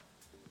playing out,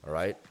 all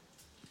right?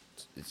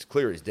 It's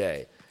clear as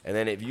day. And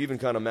then if you even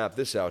kind of map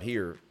this out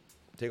here,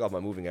 take off my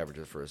moving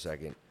averages for a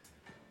second,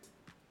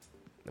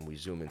 and we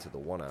zoom into the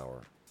 1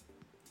 hour.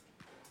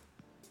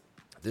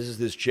 This is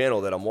this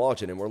channel that I'm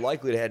watching, and we're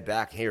likely to head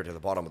back here to the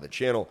bottom of the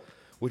channel,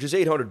 which is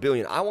 800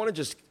 billion. I want to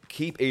just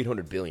keep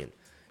 800 billion.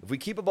 If we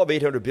keep above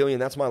 800 billion,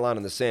 that's my line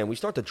in the sand. We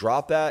start to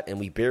drop that, and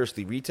we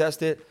barely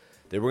retest it,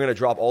 then we're going to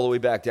drop all the way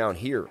back down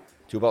here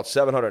to about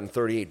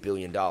 $738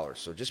 billion.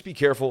 So just be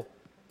careful,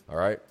 all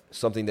right?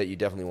 Something that you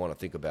definitely want to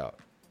think about.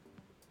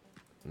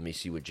 Let me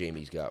see what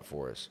Jamie's got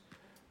for us.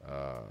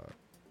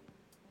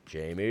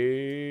 Jamie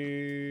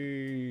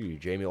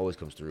always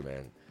comes through,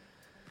 man.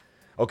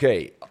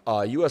 Okay,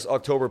 U.S.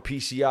 October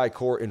PCI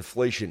core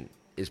inflation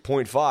is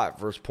 0.5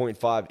 versus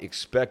 0.5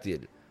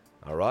 expected.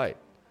 All right.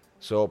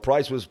 So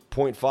price was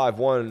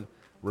 0.51,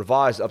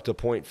 revised up to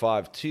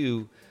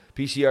 0.52.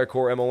 PCI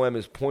core MOM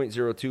is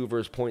 0.02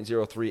 versus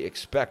 0.03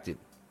 expected.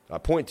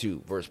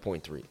 0.2 versus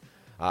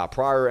 0.3.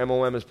 Prior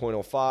MOM is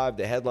 0.05.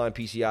 The headline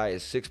PCI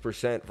is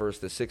 6% versus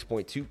the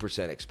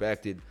 6.2%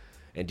 expected.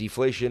 And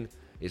deflation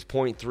is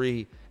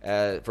 0.3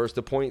 versus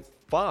the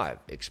 0.5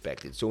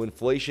 expected. So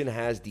inflation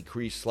has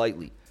decreased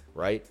slightly,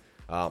 right?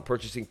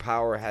 Purchasing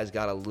power has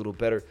got a little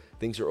better.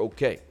 Things are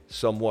okay,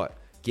 somewhat.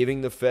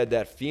 Giving the Fed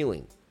that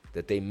feeling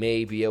that they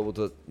may be able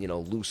to,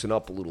 loosen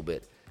up a little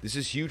bit. This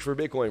is huge for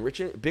Bitcoin.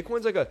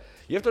 Bitcoin's like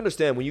you have to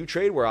understand, when you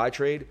trade where I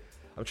trade,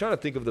 I'm trying to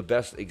think of the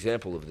best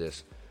example of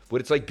this,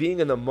 but it's like being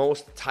in the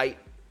most tight,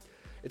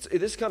 this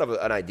is kind of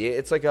an idea.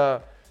 It's like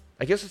I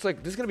guess it's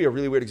like, this is going to be a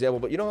really weird example,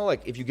 but you know how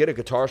like if you get a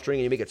guitar string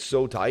and you make it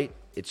so tight,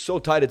 it's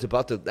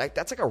about to,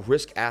 that's like a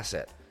risk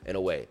asset in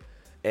a way.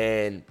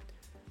 And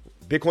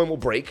Bitcoin will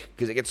break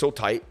because it gets so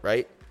tight,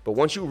 right? But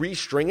once you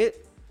restring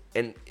it,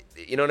 and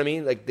you know what I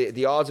mean? Like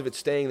the odds of it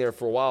staying there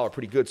for a while are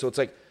pretty good. So it's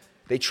like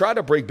they try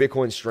to break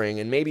Bitcoin's string,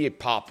 and maybe it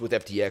popped with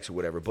FTX or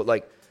whatever. But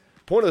like,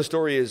 point of the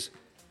story is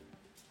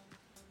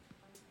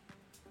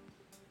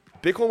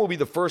Bitcoin will be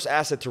the first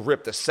asset to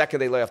rip the second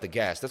they lay off the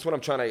gas. That's what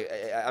I'm trying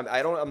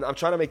to. I'm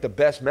trying to make the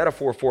best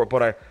metaphor for it.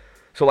 But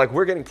so like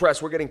we're getting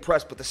pressed.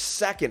 But the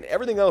second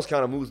everything else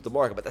kind of moves with the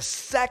market, but the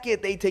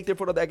second they take their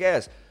foot off that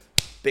gas,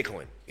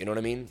 Bitcoin. You know what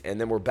I mean? And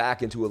then we're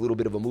back into a little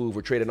bit of a move.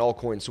 We're trading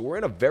altcoins, so we're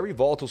in a very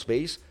volatile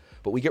space.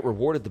 But we get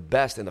rewarded the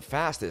best and the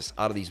fastest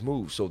out of these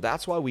moves. So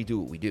that's why we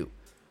do what we do,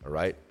 all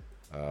right?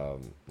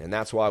 And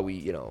that's why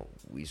we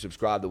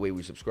subscribe the way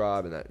we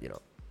subscribe, and that,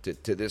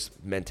 to this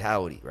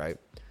mentality, right?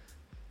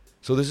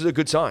 So this is a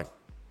good sign,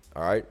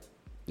 all right?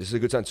 This is a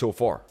good sign so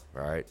far,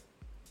 all right?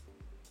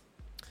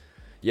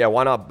 Yeah,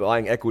 why not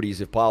buying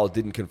equities if Powell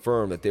didn't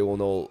confirm that they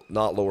will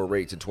not lower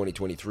rates in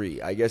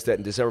 2023? I guess that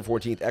in December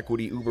 14th,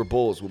 equity Uber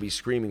bulls will be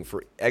screaming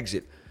for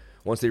exit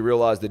once they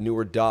realize the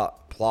newer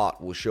dot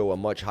plot will show a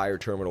much higher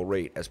terminal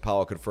rate, as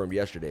Powell confirmed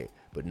yesterday,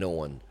 but no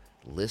one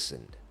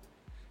listened.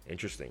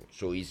 Interesting.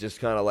 So he's just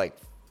kind of like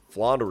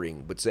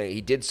floundering, but saying he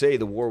did say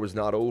the war was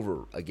not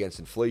over against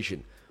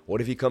inflation.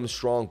 What if he comes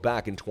strong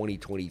back in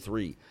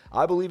 2023?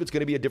 I believe it's going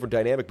to be a different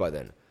dynamic by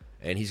then,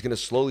 and he's going to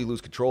slowly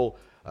lose control.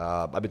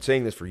 I've been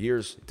saying this for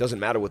years. It doesn't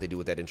matter what they do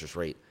with that interest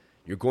rate.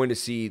 You're going to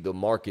see the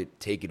market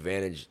take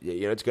advantage.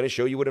 It's going to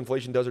show you what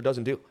inflation does or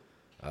doesn't do.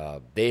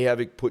 They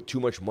haven't put too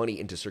much money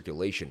into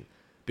circulation.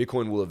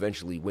 Bitcoin will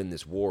eventually win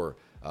this war.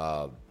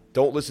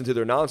 Don't listen to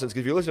their nonsense,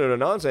 because if you listen to their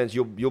nonsense,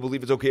 you'll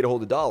believe it's okay to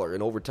hold the dollar.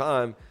 And over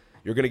time,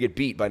 you're going to get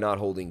beat by not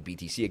holding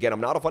BTC. Again,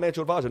 I'm not a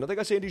financial advisor. Nothing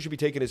I say and do should be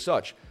taken as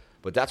such.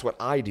 But that's what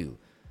I do.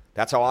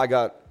 That's how I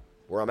got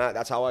where I'm at.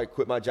 That's how I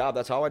quit my job.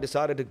 That's how I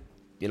decided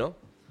to,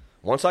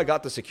 once I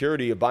got the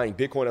security of buying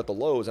Bitcoin at the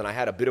lows and I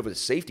had a bit of a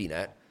safety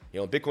net,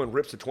 Bitcoin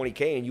rips to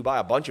 20K and you buy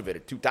a bunch of it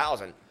at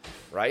 2,000,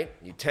 right?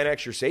 You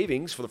 10x your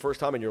savings for the first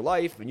time in your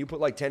life, and you put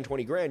like 10,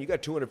 20 grand, you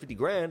got 250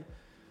 grand,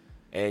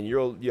 and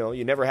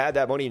you never had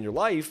that money in your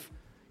life.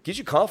 Gives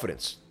you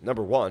confidence.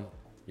 Number one,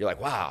 you're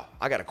like, wow,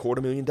 I got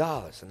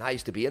 $250,000 and I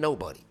used to be a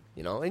nobody,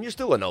 and you're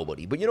still a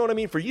nobody. But you know what I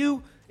mean? For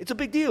you, it's a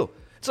big deal.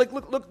 It's like,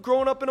 look,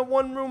 growing up in a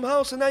one-room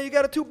house and now you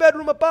got a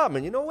 2-bedroom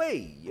apartment. You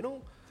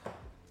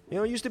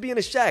used to be in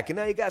a shack and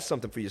now you got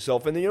something for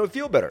yourself, and then you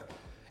feel better.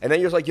 And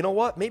then you're like, you know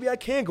what? Maybe I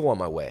can go on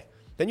my way.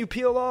 Then you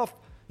peel off,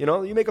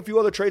 you make a few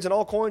other trades in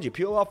altcoins, you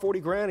peel off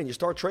 40 grand and you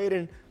start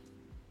trading.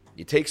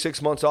 You take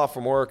 6 months off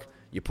from work,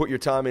 you put your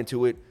time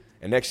into it,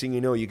 and next thing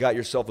you know, you got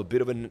yourself a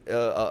bit of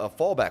a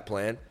fallback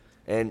plan,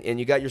 and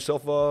you got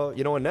yourself a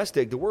nest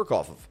egg to work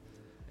off of.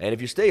 And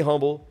if you stay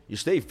humble, you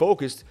stay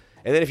focused,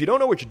 and then if you don't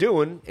know what you're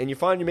doing and you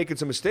find you're making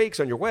some mistakes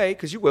on your way,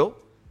 because you will,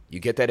 you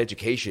get that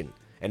education.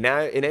 And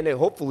then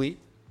hopefully,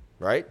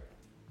 right?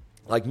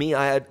 Like me,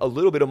 I had a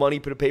little bit of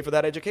money to pay for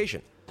that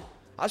education.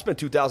 I spent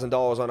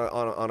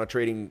 $2,000 on a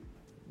trading,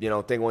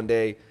 thing one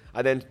day.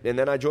 And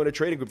then I joined a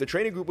trading group. The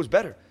trading group was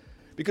better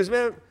because,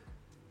 man,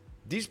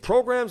 these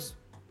programs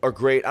are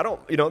great.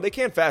 They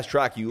can't fast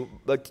track you.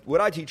 Like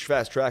what I teach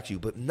fast tracks you,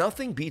 but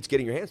nothing beats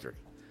getting your hands dirty.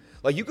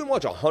 Like you can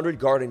watch 100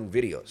 gardening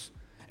videos,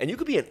 And you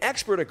could be an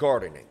expert at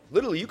gardening.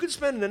 Literally, you could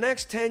spend the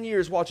next 10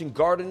 years watching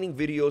gardening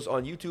videos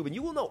on YouTube and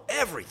you will know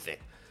everything.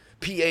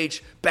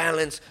 pH,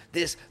 balance,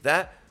 this,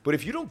 that. But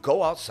if you don't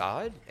go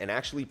outside and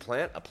actually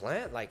plant a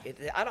plant, like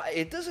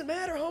it doesn't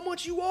matter how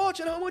much you watch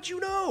and how much you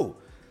know.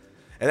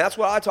 And that's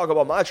what I talk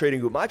about my trading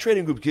group. My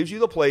trading group gives you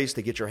the place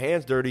to get your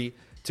hands dirty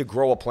to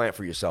grow a plant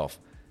for yourself.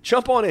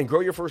 Jump on in,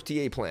 grow your first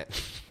TA plant.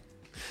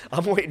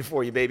 I'm waiting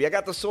for you, baby. I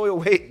got the soil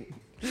waiting.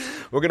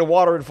 We're going to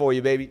water it for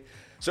you, baby.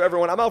 So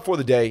everyone, I'm out for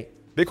the day.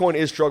 Bitcoin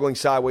is struggling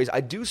sideways.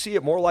 I do see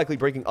it more likely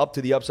breaking up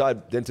to the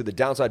upside than to the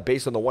downside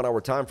based on the 1 hour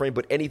time frame,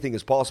 but anything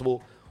is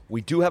possible. We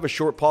do have a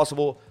short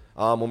possible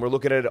when we're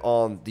looking at it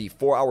on the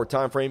 4 hour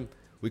time frame.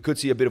 We could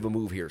see a bit of a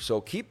move here.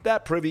 So keep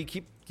that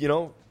privy.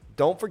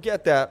 Don't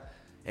forget that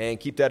and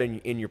keep that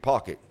in your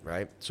pocket,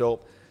 right?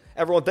 So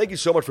everyone, thank you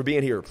so much for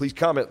being here. Please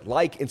comment,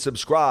 like, and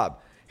subscribe.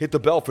 Hit the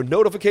bell for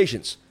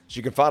notifications so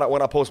you can find out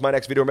when I post my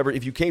next video. Remember,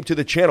 if you came to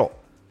the channel,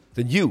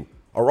 then you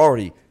are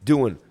already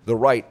doing the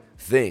right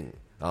thing.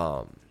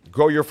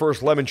 Grow your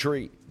first lemon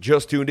tree.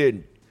 Just tuned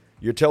in.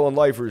 You're telling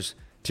lifers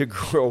to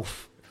grow.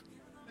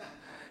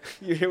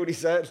 You hear what he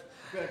said?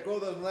 You gotta grow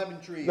those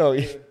lemon trees. No,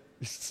 dude.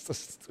 so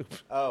stupid.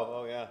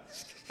 Oh yeah.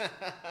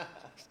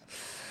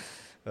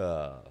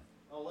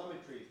 Lemon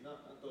trees,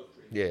 not those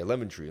trees. Yeah,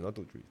 lemon tree, not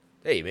those trees.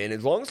 Hey, man,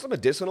 as long as it's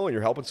medicinal and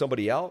you're helping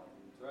somebody out,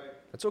 That's right.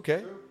 that's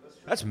okay.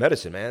 That's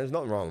medicine, man. There's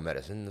nothing wrong with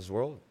medicine in this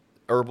world.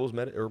 Herbal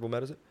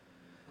medicine.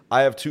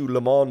 I have 2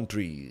 lemon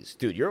trees.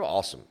 Dude, you're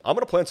awesome. I'm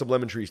going to plant some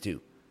lemon trees,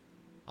 too.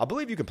 I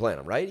believe you can plant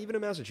them, right? Even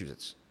in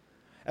Massachusetts.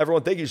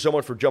 Everyone, thank you so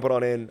much for jumping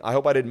on in. I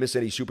hope I didn't miss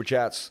any super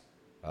chats.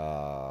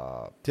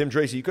 Tim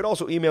Tracy, you could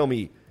also email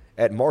me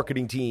at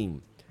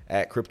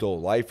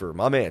marketingteam@CryptoLifer.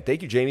 My man,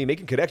 thank you, Jamie,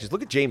 making connections.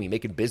 Look at Jamie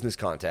making business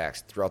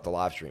contacts throughout the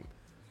live stream.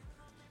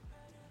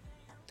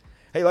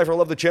 Hey, Lifer, I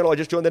love the channel. I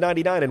just joined the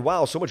 99, and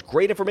wow, so much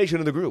great information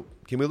in the group.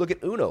 Can we look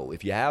at Uno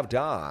if you have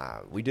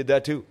time? We did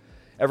that too.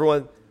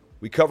 Everyone,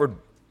 we covered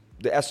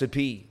the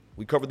S&P.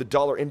 We covered the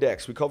dollar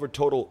index. We covered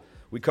total.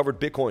 We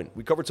covered Bitcoin.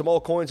 We covered some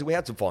altcoins, and we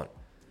had some fun.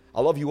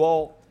 I love you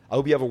all. I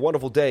hope you have a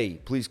wonderful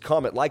day. Please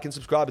comment, like, and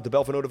subscribe at the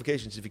bell for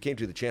notifications if you came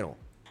to the channel.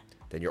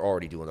 Then you're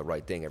already doing the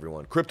right thing,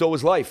 everyone. Crypto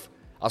is life.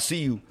 I'll see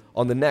you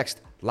on the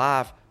next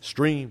live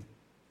stream.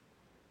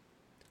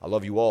 I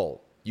love you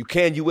all. You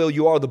can, you will,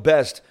 you are the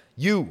best.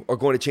 You are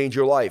going to change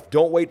your life.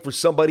 Don't wait for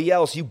somebody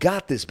else. You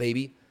got this,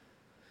 baby.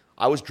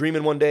 I was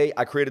dreaming one day.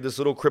 I created this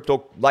little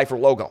Crypto Lifer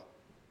logo.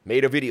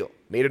 Made a video.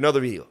 Made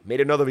another video.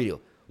 Made another video.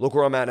 Look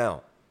where I'm at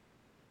now.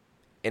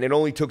 And it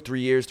only took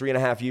 3 years,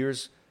 3.5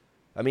 years.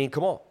 I mean,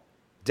 come on.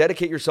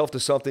 Dedicate yourself to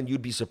something.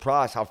 You'd be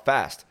surprised how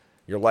fast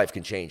your life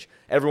can change.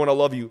 Everyone, I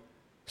love you.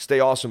 Stay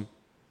awesome.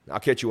 I'll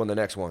catch you on the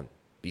next one.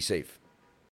 Be safe.